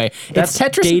 Anyway, That's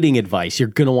it's Tetris. dating advice. You're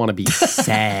going to want to be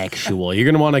sexual. You're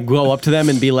going to want to go up to them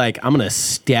and be like, I'm going to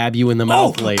stab you in the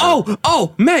mouth later.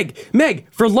 Meg,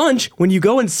 for lunch, when you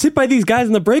go and sit by these guys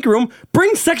in the break room,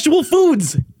 bring sexual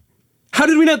foods. How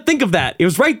did we not think of that? It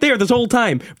was right there this whole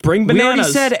time. Bring We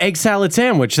bananas. already said egg salad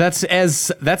sandwich. That's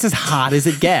as hot as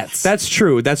it gets. That's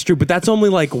true, but that's only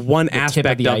like one tip of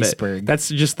aspect the of iceberg. it. That's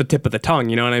just the tip of the tongue,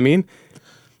 you know what I mean?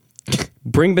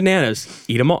 Bring bananas.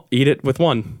 Eat them all. Eat it with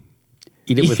one.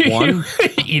 Eat it with one.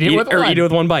 Eat it with one. Eat it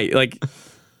with one bite. Like,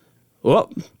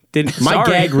 well, My sorry.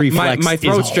 gag reflex My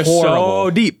throat's is just horrible. so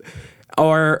deep.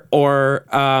 Or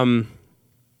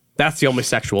that's the only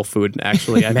sexual food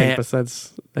actually. I Man. think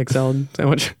besides egg salad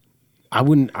sandwich. I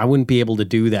wouldn't be able to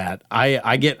do that. I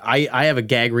have a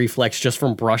gag reflex just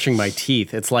from brushing my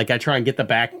teeth. It's like I try and get the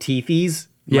back teethies,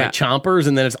 my Yeah. chompers,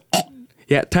 and then it's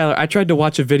Yeah, Tyler, I tried to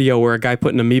watch a video where a guy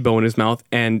put an amiibo in his mouth,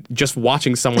 and just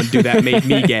watching someone do that made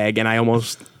me gag, and I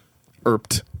almost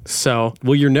irped. So,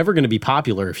 well, you're never going to be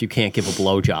popular if you can't give a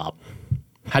blowjob.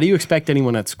 How do you expect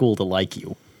anyone at school to like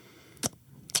you?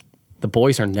 The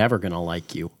boys are never going to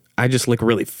like you. I just lick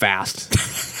really fast.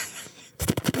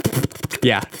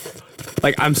 Yeah.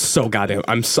 Like, I'm so goddamn,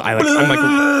 I'm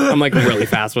like really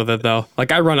fast with it though.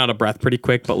 Like, I run out of breath pretty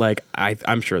quick, but like,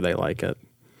 I'm sure they like it.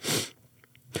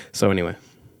 So anyway,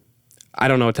 I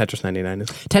don't know what Tetris 99 is.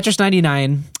 Tetris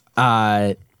 99.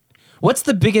 What's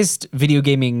the biggest video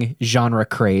gaming genre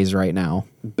craze right now?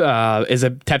 Is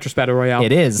it Tetris Battle Royale?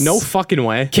 It is. No fucking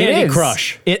way. Candy It is.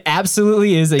 Crush. It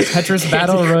absolutely is a Tetris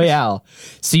battle royale.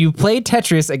 So you play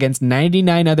Tetris against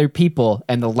 99 other people,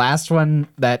 and the last one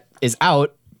that is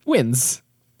out wins.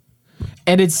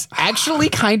 And it's actually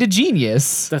kind of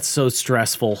genius, That's so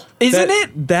stressful. isn't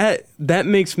it? That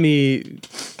makes me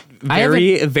I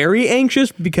very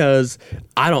anxious because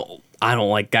I don't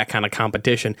like that kind of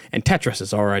competition, and Tetris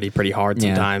is already pretty hard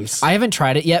sometimes. I haven't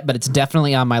tried it yet, but it's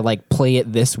definitely on my like play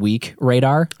it this week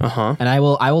radar. Uh-huh. And I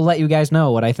will let you guys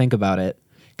know what I think about it,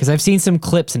 because I've seen some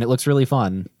clips and it looks really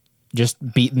fun. Just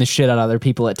beating the shit out of other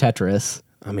people at Tetris.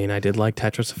 I mean, I did like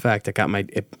Tetris Effect.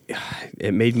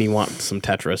 It made me want some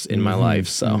Tetris in my life,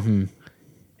 so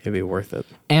it'd be worth it.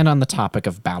 And on the topic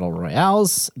of battle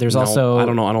royales, there's No, also I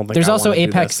don't know. I don't think there's I also wanna do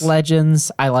Apex this.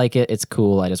 Legends. I like it. It's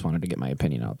cool. I just wanted to get my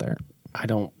opinion out there. I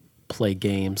don't play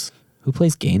games. Who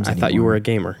plays games? I thought you were a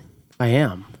gamer. I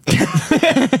am.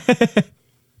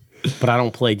 But I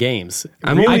don't play games.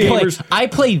 I'm Real only- gamers, I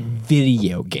play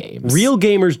video games. real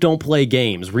gamers don't play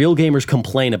games. Real gamers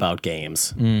complain about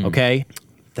games. Okay?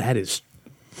 That is.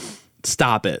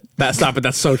 Stop it. Stop it.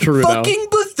 That's so true, though.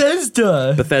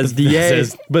 Bethesda.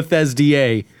 Bethesda.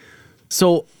 Bethesda.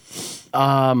 So,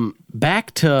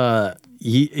 back to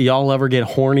y'all ever get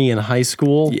horny in high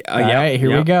school? Yeah, All right,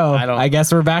 here we go. I don't- I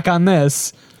guess we're back on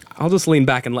this. I'll just lean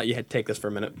back and let you take this for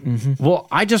a minute. Well,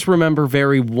 I just remember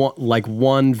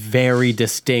one very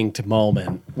distinct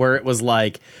moment where it was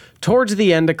like towards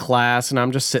the end of class, and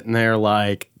I'm just sitting there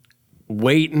like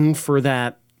waiting for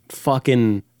that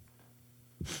fucking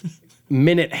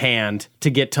minute hand to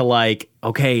get to like,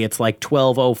 okay, it's like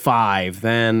 12:05.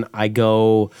 Then I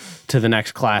go to the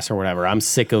next class or whatever. I'm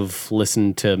sick of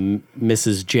listening to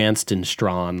Mrs.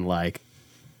 Janstenstrawn like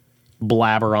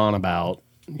blabber on about,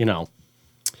 you know.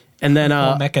 And then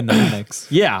Home economics.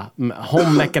 yeah,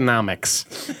 home economics.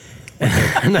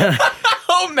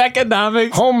 Home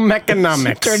economics. Home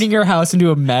economics. Turning your house into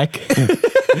a mech.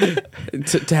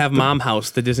 To have Mom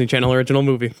House, the Disney Channel original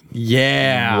movie.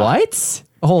 Yeah. What?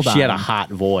 Hold on. She had a hot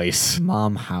voice.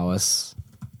 Mom house.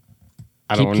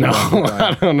 I Keep don't know. going.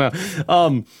 I don't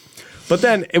know. But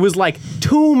then it was like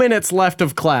 2 minutes left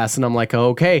of class, and I'm like,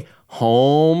 okay,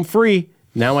 home free.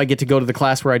 Now I get to go to the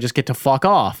class where I just get to fuck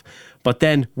off. But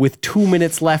then with 2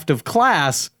 minutes left of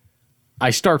class, I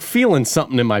start feeling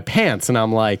something in my pants, and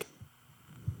I'm like,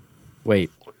 wait,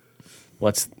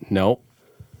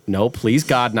 no, please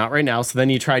God, not right now. So then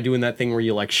you try doing that thing where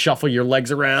you like shuffle your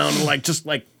legs around, and like just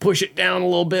like push it down a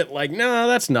little bit. Like, no,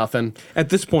 that's nothing. At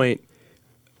this point,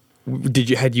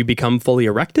 had you become fully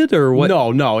erected or what?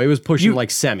 No, it was pushing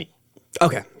like semi.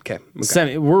 Okay.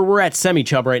 Semi. We're at semi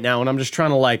chub right now, and I'm just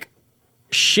trying to like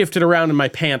shift it around in my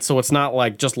pants so it's not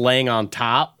like just laying on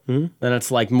top. Then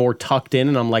it's like more tucked in,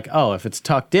 and I'm like, oh, if it's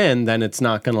tucked in, then it's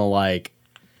not gonna like,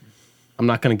 I'm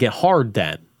not gonna get hard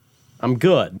then. I'm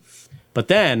good. But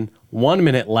then 1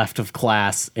 minute left of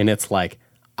class, and it's like,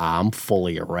 I'm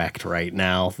fully erect right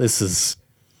now. This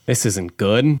isn't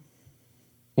good.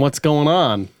 What's going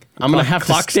on? I'm gonna have to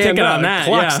Clock's stand ticking up. on that,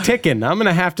 Clock's yeah. ticking. I'm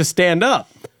gonna have to stand up.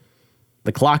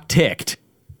 The clock ticked,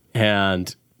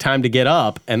 and time to get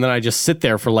up. And then I just sit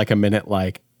there for like a minute,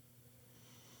 like,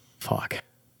 fuck.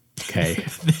 Okay.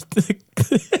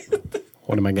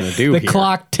 What am I gonna do The here?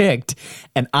 clock ticked,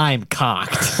 and I'm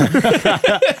cocked.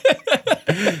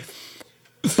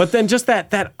 But then just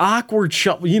that awkward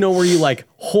shot, you know, where you like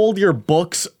hold your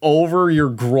books over your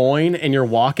groin and you're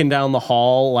walking down the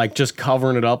hall, like just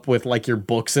covering it up with like your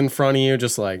books in front of you,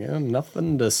 just like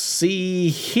nothing to see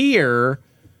here.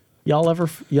 Y'all ever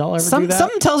do that?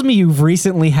 Something tells me you've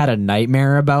recently had a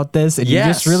nightmare about this, and you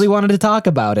just Yes. really wanted to talk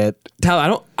about it.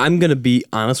 Tyler, I'm gonna be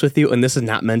honest with you, and this is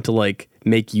not meant to like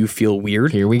make you feel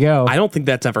weird. Here we go. I don't think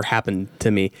that's ever happened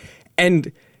to me.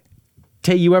 And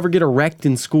Tay, you ever get erect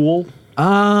in school?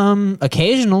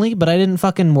 Occasionally, but I didn't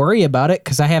fucking worry about it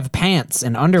because I have pants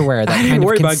and underwear that I kind didn't of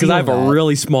worry about it because I have conceal a that.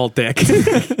 really small dick. Tori,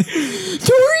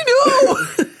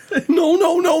 no!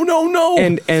 No.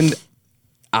 and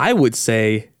I would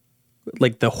say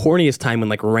like the horniest time when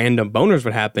like random boners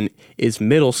would happen is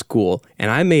middle school, and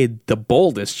I made the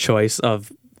boldest choice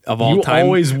of all You time.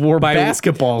 always wore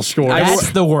basketball shorts.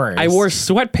 That's the worst. I wore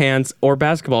sweatpants or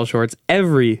basketball shorts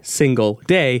every single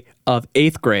day of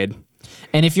 8th grade.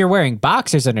 And if you're wearing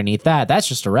boxers underneath that, that's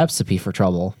just a recipe for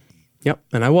trouble. Yep,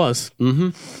 and I was.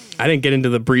 Mm-hmm. I didn't get into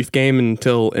the brief game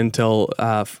until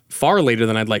far later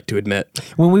than I'd like to admit.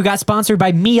 When we got sponsored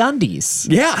by MeUndies.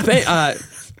 Yeah,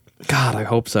 God, I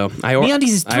hope so. MeUndies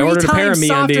is I ordered a pair of times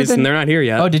softer MeUndies, than- and they're not here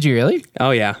yet. Oh, did you really?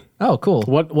 Oh yeah. Oh, cool.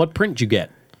 What print did you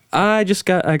get? I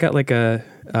got like a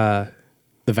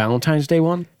The Valentine's Day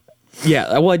one?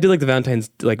 yeah. Well, I did like the Valentine's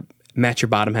like match your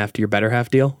bottom half to your better half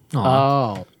deal.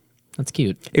 Oh. That's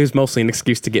cute. It was mostly an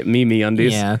excuse to get me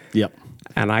undies. Yeah. Yep.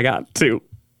 And I got 2.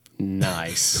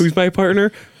 Nice. Who's my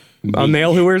partner? A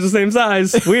male who wears the same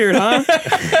size. Weird, huh?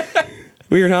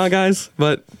 Weird, huh, guys?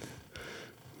 But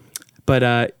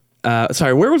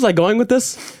sorry, where was I going with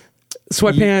this?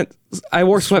 Sweatpants. I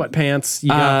wore Sweatpants? You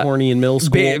got horny in middle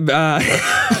school?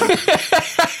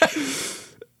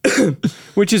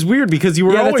 Which is weird because you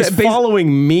were Yeah, that's always it.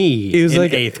 following me It was in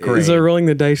like 8th It grade. was a rolling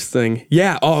the dice thing.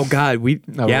 Yeah. Oh God. Yeah,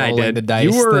 I rolling did. the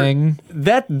dice thing.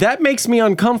 That makes me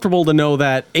uncomfortable to know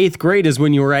that 8th grade is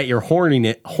when you were at your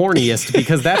horniest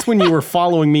because that's when you were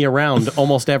following me around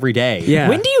almost every day. Yeah.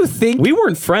 When do you think We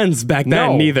weren't friends back then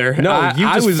No, neither. no,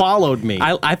 you just followed me.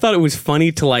 I thought it was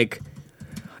funny to like.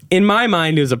 In my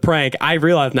mind, it was a prank. I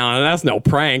realized now that's no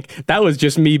prank. That was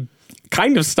just me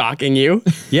kind of stalking you.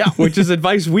 Yeah. Which is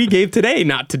advice we gave today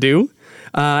not to do.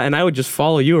 And I would just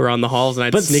follow you around the halls, and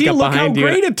I'd But sneak see, up look behind how you,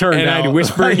 great it turned and out. I'd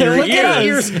whisper in your Look at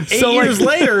ears. 8 So, like, years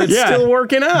later, it's yeah. still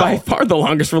working out. By far the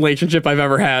longest relationship I've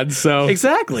ever had. So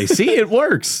Exactly. See, it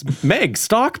works. Meg,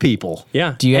 stalk people.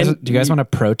 yeah. do you guys want a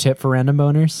pro tip for random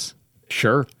boners?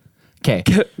 Sure. Okay.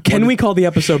 Can we call the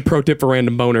episode "Pro Tip for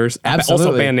Random Boners"? Absolutely.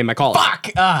 Also, band name I call it.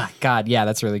 Fuck! God, yeah,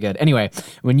 that's really good. Anyway,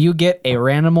 when you get a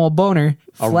random old boner,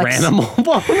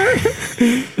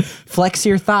 flex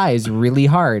your thighs really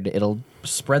hard. It'll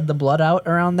spread the blood out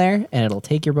around there, and it'll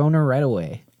take your boner right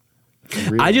away.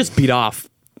 I just beat off.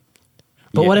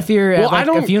 But what if you're at like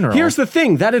a funeral? Here's the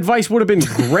thing. That advice would have been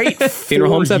great.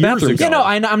 Funeral homes have bathrooms. Yeah, no,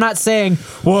 I'm not saying,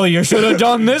 well, you should have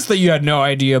done this that you had no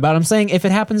idea about. I'm saying if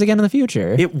it happens again in the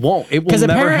future. It won't. It will 'Cause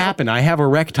never apparent- happen. I have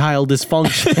erectile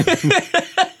dysfunction.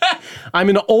 I'm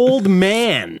an old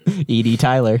man. E.D.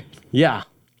 Tyler. Yeah.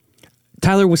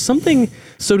 Tyler, did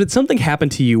something happen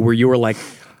to you where you were like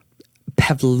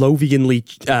Pavlovianly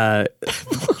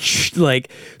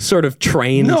like sort of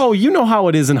trained? No, you know how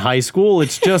it is in high school.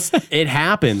 It's just, it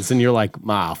happens. And you're like,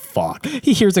 fuck.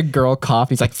 He hears a girl cough.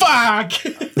 He's like, fuck!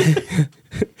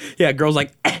 Yeah, girl's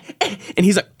like, and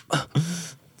he's like,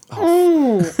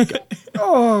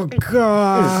 Oh,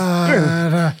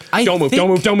 God. don't move,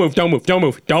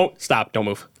 don't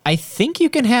move. I think you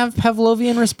can have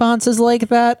Pavlovian responses like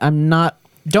that.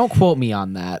 Don't quote me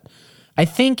on that. I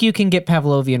think you can get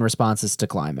Pavlovian responses to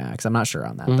climax. I'm not sure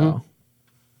on that though.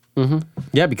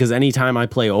 Yeah, because anytime I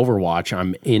play Overwatch,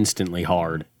 I'm instantly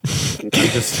hard.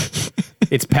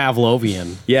 It's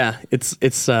Pavlovian. Yeah, it's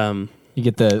You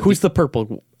get the who's the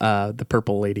purple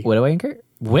lady? Widowmaker?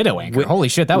 Widowmaker. Holy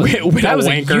shit, that was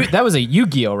Widowmaker. that was a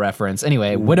Yu-Gi-Oh reference.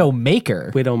 Anyway,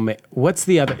 Widowmaker. What's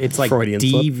the other? It's like Freudian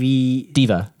slip.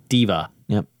 Diva. Diva.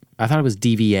 Yep. I thought it was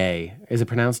DVA. Is it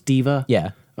pronounced Diva?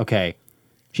 Yeah. Okay.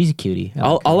 She's a cutie.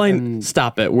 I like her.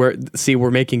 Stop it.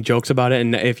 We're making jokes about it,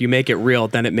 and if you make it real,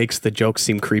 then it makes the joke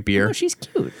seem creepier. Oh, she's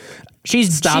cute.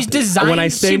 She's Stop. designed when I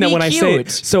say to that be when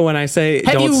cute. when I say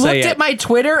Have don't you say looked it. at my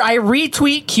Twitter? I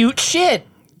retweet cute shit.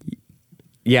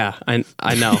 Yeah, I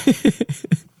know.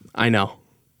 I know.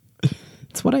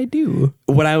 That's what I do.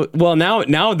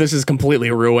 Now this is completely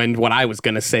ruined what I was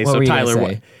gonna say. What So were you gonna Tyler,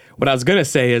 say? what I was gonna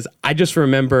say is I just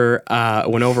remember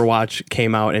when Overwatch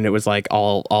came out and it was like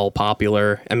all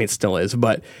popular. I mean, it still is,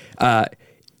 but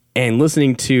and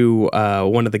listening to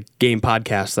one of the game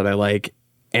podcasts that I like.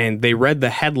 And they read the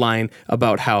headline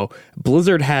about how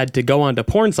Blizzard had to go onto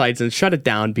porn sites and shut it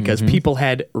down because people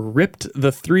had ripped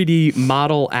the 3D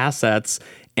model assets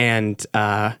and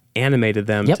animated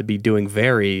them Yep. to be doing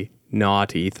very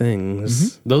naughty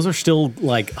things. Those are still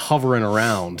like hovering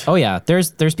around. Oh yeah,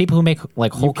 there's people who make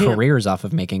like whole can't- careers off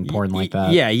of making porn like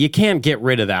that. Yeah, you can't get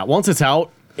rid of that. Once it's out,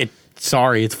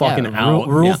 it's fucking Yeah, out.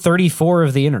 Rule Yeah. 34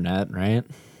 of the internet, right?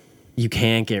 You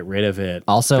can't get rid of it.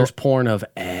 Also- there's porn of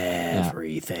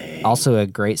everything. Also, a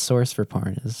great source for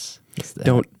porn is that.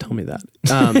 Don't tell me that.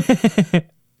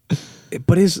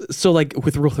 But like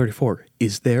with Rule 34,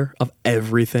 is there of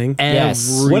everything?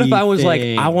 Yes. What if I was like,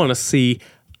 Everything. I want to see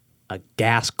a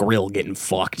gas grill getting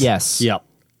fucked? Yes. Yep.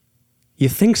 You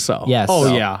think so? Yes. Oh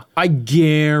So- yeah. I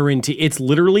guarantee it's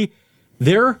literally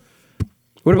there.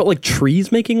 What about like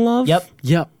trees making love? Yep.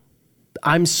 Yep.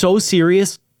 I'm so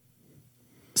serious.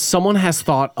 Someone has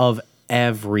thought of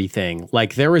everything.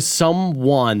 Like there is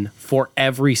someone for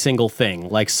every single thing.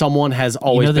 Like someone has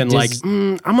always the been like, Dis-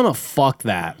 I'm gonna fuck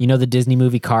that. You know the Disney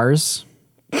movie Cars?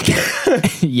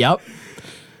 Yep.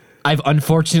 I've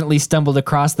unfortunately stumbled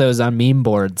across those on meme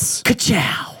boards.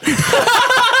 Ka-chow.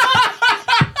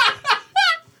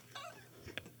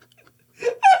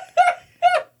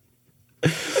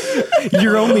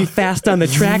 You're only fast on the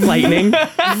track, Lightning.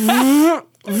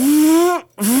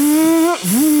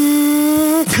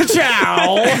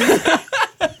 Ka-chow.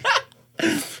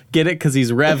 Get it? Because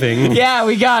he's revving. Yeah,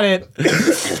 we got it.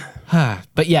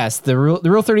 But yes, the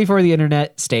rule 34 of the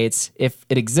internet states if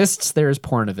it exists, there is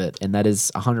porn of it, and that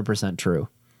is 100% true.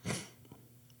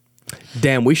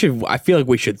 Damn, I feel like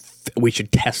we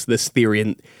should test this theory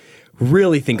and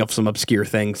really think of some obscure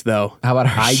things, though. How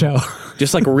about our show?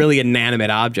 Just like really inanimate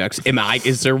objects.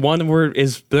 Is there one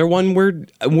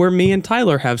where me and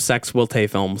Tyler have sex Will-Tay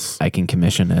films? I can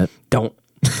commission it. Don't.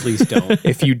 Please don't.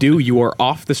 If you do, you are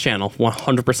off this channel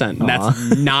 100%.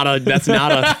 That's not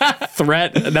a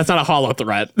threat. That's not a hollow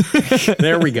threat.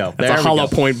 There we go. That's a hollow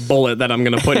point bullet that I'm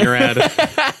going to put in your head.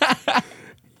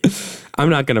 I'm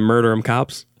not going to murder him,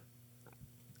 cops.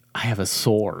 I have a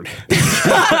sword. It's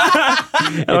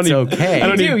okay. I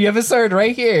don't You have a sword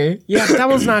right here. Yeah, but that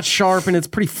one's not sharp and it's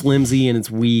pretty flimsy and it's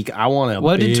weak. I want a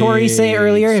What did Tori say big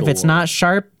earlier? If it's sword. not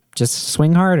sharp, just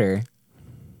swing harder.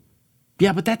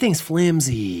 Yeah, but that thing's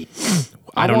flimsy.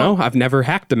 I don't know. I've never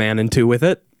hacked a man in two with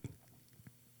it.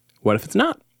 What if it's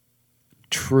not?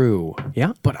 True.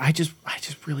 Yeah. But I just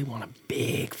really want a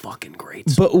big fucking great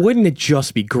sword. But wouldn't it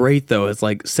just be great, though? It's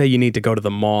like, say you need to go to the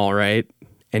mall, right?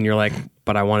 And you're like,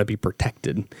 but I want to be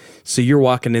protected. So you're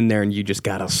walking in there and you just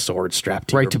got a sword strapped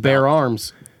to your Right to bear belt.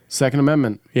 arms. Second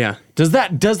Amendment. Yeah. Does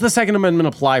the Second Amendment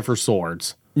apply for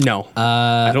swords? No.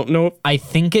 I don't know. I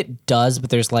think it does, but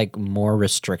there's like more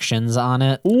restrictions on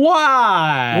it.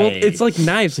 Why? Well, it's like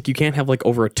knives. Like you can't have like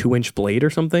over a 2-inch blade or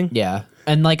something. Yeah.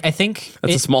 And like I think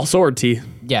That's a small sword, T.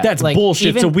 yeah, that's like, bullshit.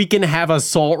 even- So we can have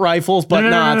assault rifles, but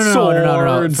not no,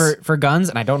 swords. For guns,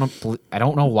 and I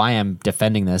don't know why I'm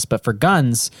defending this, but for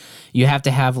guns, you have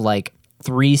to have like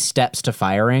 3 steps to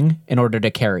firing in order to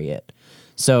carry it.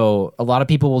 So a lot of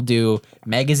people will do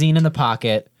magazine in the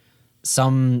pocket,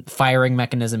 some firing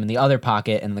mechanism in the other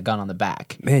pocket, and the gun on the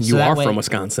back. Man, So you that are way- from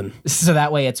Wisconsin. So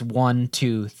that way it's 1,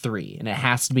 2, 3, and it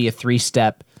has to be a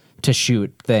 3-step to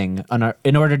shoot thing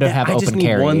in order to have I open just need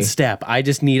carry. one step. I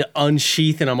just need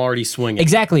unsheath and I'm already swinging.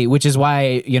 Exactly, which is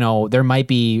why, there might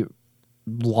be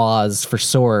laws for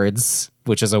swords,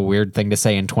 which is a weird thing to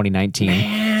say in 2019,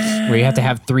 where you have to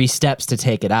have 3 steps to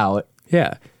take it out.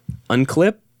 Yeah.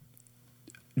 Unclip,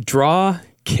 draw,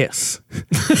 kiss.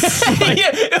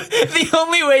 The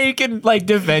only way you can like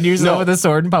defend yourself No. with a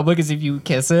sword in public is if you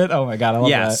kiss it. Oh my god, I love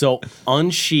Yeah, that. so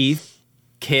unsheath,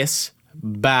 kiss,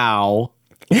 bow,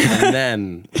 and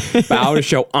then Bow to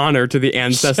show honor to the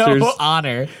ancestors. Show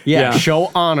honor. Yeah.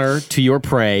 show honor to your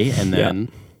prey, and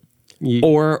then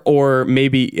Or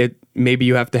maybe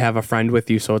you have to have a friend with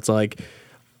you, so it's like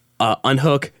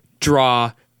unhook,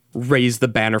 draw, raise the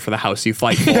banner for the house you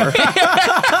fight for.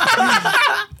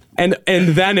 and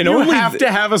then and you only have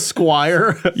to have a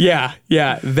squire. yeah,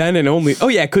 then and only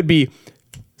it could be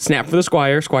snap for the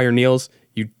squire kneels,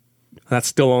 that's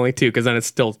still only 2 because then it's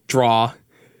still draw,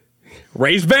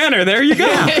 raise banner, there you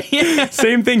go.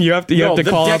 Same thing, you have to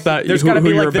call out that there's who gotta be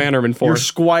you're like a bannerman for. Your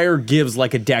squire gives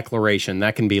like a declaration.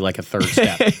 That can be like a third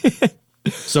step.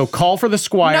 So call for the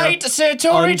squire. Knight Sir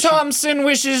Tory Thompson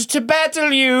wishes to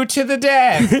battle you to the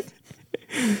death.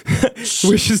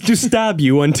 Wishes to stab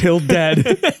you until dead.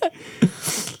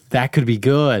 That could be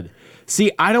good.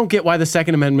 See, I don't get why the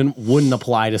Second Amendment wouldn't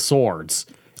apply to swords.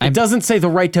 It doesn't say the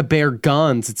right to bear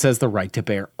guns. It says the right to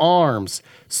bear arms.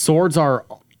 Swords are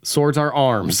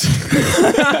arms.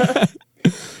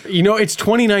 You know, it's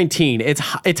 2019.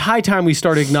 It's high time we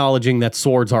start acknowledging that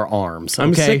swords are arms.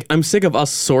 Okay? I'm sick of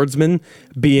us swordsmen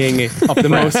being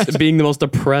the most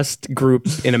oppressed group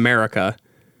in America.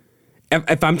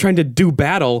 If I'm trying to do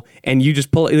battle and you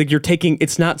just pull, like,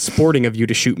 it's not sporting of you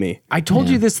to shoot me. I told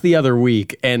you this the other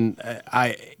week, and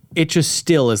it just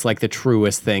still is like the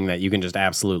truest thing that you can just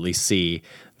absolutely see.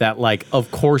 That, like,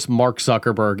 of course, Mark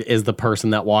Zuckerberg is the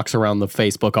person that walks around the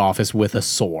Facebook office with a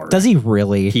sword. Does he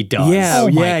really? He does. Yeah,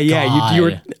 Oh my yeah. You were.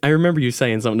 God. I remember you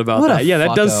saying something about What a that. Yeah,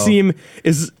 that does fucko. seem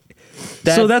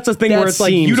so that's the thing that where it's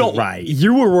like you seems don't. right.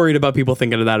 You were worried about people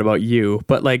thinking of that about you,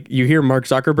 but like you hear Mark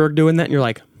Zuckerberg doing that, and you're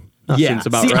like, that seems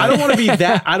about See, right. I don't want to be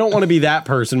that. I don't want to be that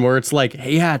person where it's like,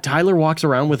 hey, yeah, Tyler walks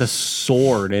around with a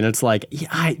sword, and it's like,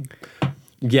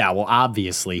 yeah, well,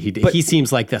 obviously he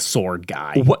seems like the sword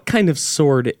guy. What kind of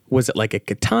sword was it? Like a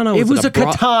katana? It was a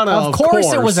bro- katana. Of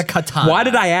course it was a katana. Why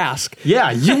did I ask? Yeah,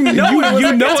 you know it was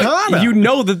a katana. You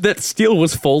know that steel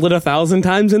was folded 1,000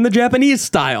 times in the Japanese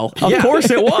style. Of Yeah. course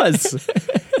it was.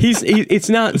 It's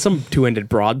not some two-handed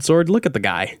broadsword. Look at the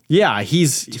guy. Yeah,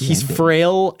 he's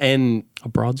frail, and A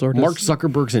broadsword. Mark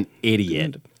Zuckerberg's an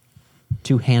idiot.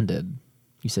 Two-handed.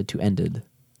 You said two-ended.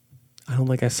 I don't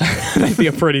think I said that'd be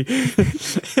a pretty. You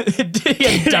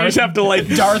just have to like.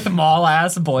 Darth Maul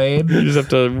ass blade. You just have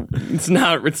to. It's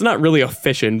not really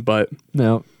efficient, but.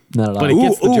 No, not at all. But it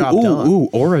gets the job done.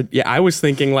 Or I was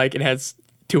thinking like it has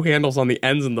 2 handles on the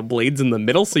ends and the blades in the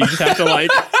middle, so you just have to like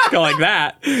go like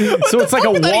that. So it's like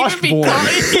a washboard.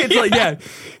 It's like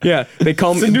yeah. They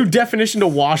call It's a me. new definition to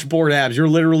washboard abs. You're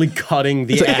literally cutting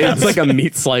the abs. It's like a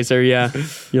meat slicer. Yeah,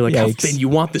 you're like, how Yikes. thin you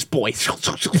want this boy?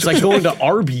 It's like going to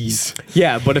Arby's.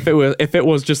 Yeah, but if it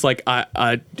was just like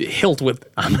a hilt with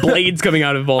blades coming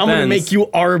out of both I'm ends, gonna make you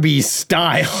Arby's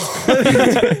style.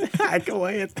 Hack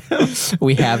away at them.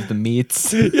 We have the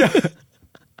meats.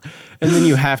 And then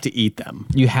you have to eat them.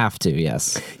 You have to,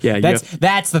 yes. Yeah, you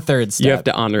that's the third step. have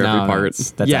to honor every part.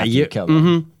 That's Yeah, after you- you kill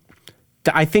them.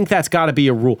 I think that's got to be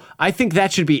a rule. I think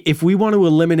that should be, if we want to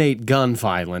eliminate gun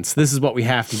violence, this is what we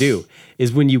have to do,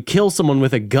 is when you kill someone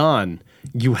with a gun,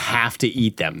 you have to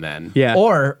eat them then. Yeah.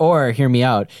 Or hear me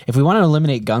out. If we want to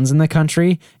eliminate guns in the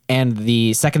country and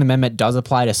the Second Amendment does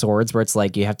apply to swords where it's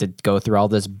like you have to go through all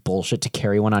this bullshit to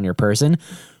carry one on your person,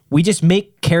 we just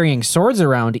make carrying swords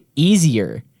around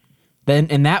easier. Then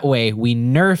in that way we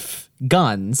nerf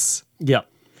guns Yep.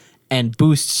 and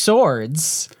boost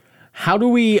swords. How do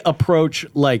we approach,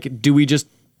 like, do we just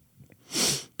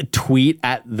tweet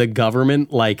at the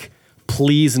government, like,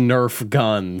 please nerf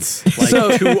guns?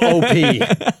 Like, too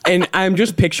OP. And I'm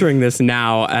just picturing this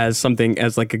now as something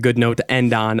as like a good note to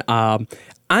end on.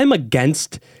 I'm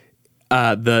against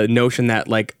the notion that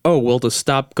like, oh, well, to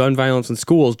stop gun violence in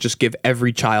schools, just give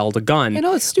every child a gun. You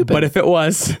know, it's stupid. But if it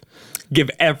was give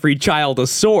every child a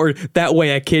sword, that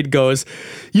way a kid goes,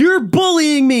 you're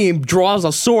bullying me, draws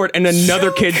a sword, and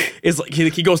another kid is like,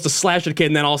 he goes to slash at a kid,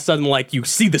 and then all of a sudden, like, you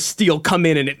see the steel come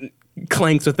in and it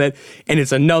clanks with it, and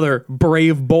it's another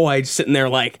brave boy sitting there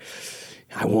like,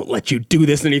 I won't let you do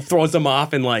this, and he throws him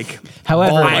off and like,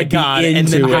 However, Oh my God. And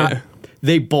then into it.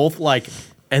 they both, like,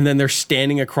 and then they're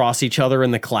standing across each other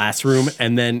in the classroom,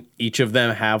 and then each of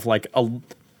them have, like,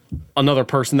 another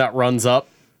person that runs up,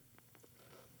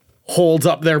 holds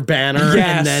up their banner,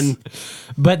 Yes. and then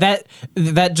But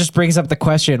that just brings up the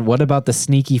question, what about the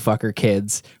sneaky fucker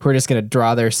kids who are just going to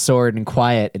draw their sword in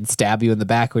quiet and stab you in the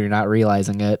back when you're not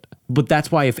realizing it? but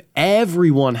that's why if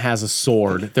everyone has a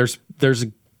sword, there's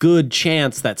a good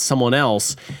chance that someone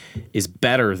else is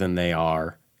better than they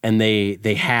are, and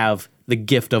they have the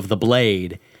gift of the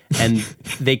blade, and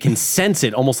they can sense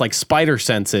it almost like spider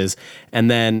senses, and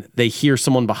then they hear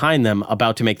someone behind them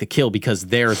about to make the kill because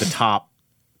they're the top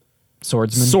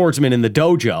swordsman in the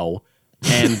dojo,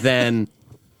 and then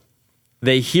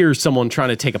they hear someone trying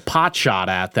to take a pot shot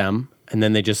at them, and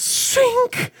then they just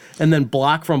sink and then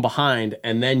block from behind,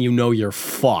 and then you know you're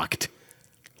fucked.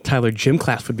 Tyler, gym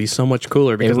class would be so much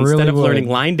cooler because really instead of would. learning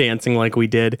line dancing like we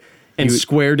did, And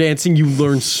square dancing, you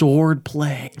learn sword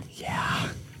play. Yeah.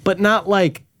 But not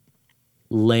like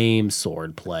lame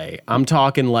sword play. I'm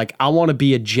talking like, I want to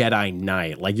be a Jedi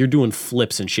Knight. Like, you're doing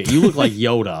flips and shit. You look like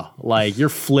Yoda. Like, you're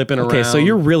flipping around. okay, so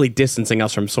you're really distancing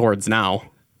us from swords now.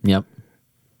 Yep.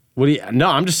 What do you... No,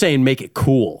 I'm just saying make it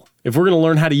cool. If we're going to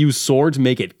learn how to use swords,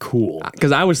 make it cool.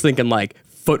 Because I was thinking like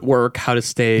footwork, how to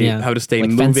stay Like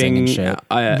fencing moving. and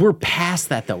shit. We're past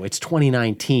that, though. It's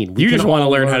 2019. We You can just want to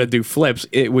all learn how to do flips,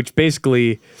 which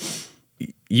basically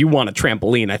you want a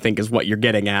trampoline, I think is what you're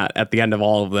getting at the end of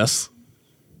all of this.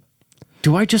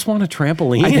 Do I just want a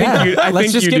trampoline? I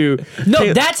Let's think just you get- do.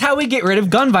 No, that's how we get rid of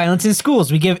gun violence in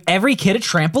schools. We give every kid a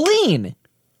trampoline.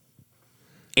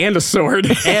 And a sword.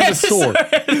 And a sword.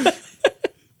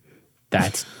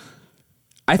 That's...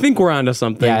 I think we're onto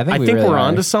something. Yeah, I think really we're are.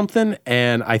 onto something,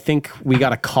 and I think we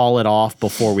got to call it off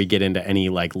before we get into any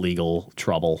like legal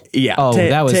trouble. Yeah. Oh,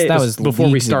 that was Before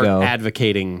we leagues start ago.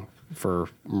 advocating for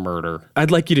murder.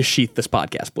 I'd like you to sheath this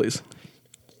podcast, please.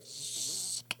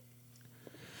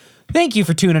 Thank you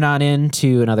for tuning on in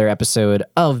to another episode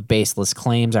of Baseless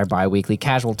Claims, our bi-weekly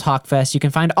casual talk fest. You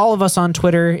can find all of us on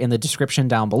Twitter in the description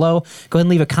down below. Go ahead and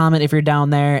leave a comment if you're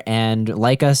down there, and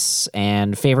like us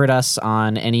and favorite us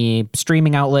on any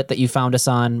streaming outlet that you found us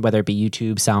on, whether it be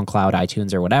YouTube, SoundCloud,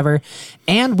 iTunes, or whatever.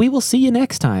 And we will see you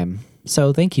next time.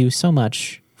 So thank you so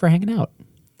much for hanging out.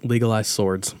 Legalize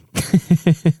swords.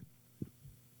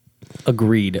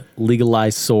 Agreed.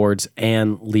 Legalize swords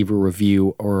and leave a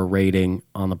review or a rating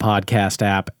on the podcast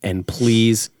app. And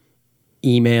please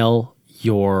email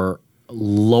your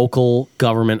local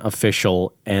government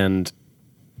official and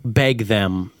beg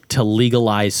them to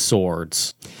legalize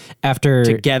swords. After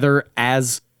Together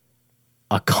as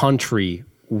a country,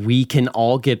 we can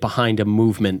all get behind a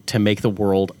movement to make the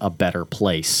world a better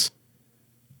place.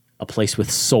 A place with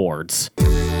swords.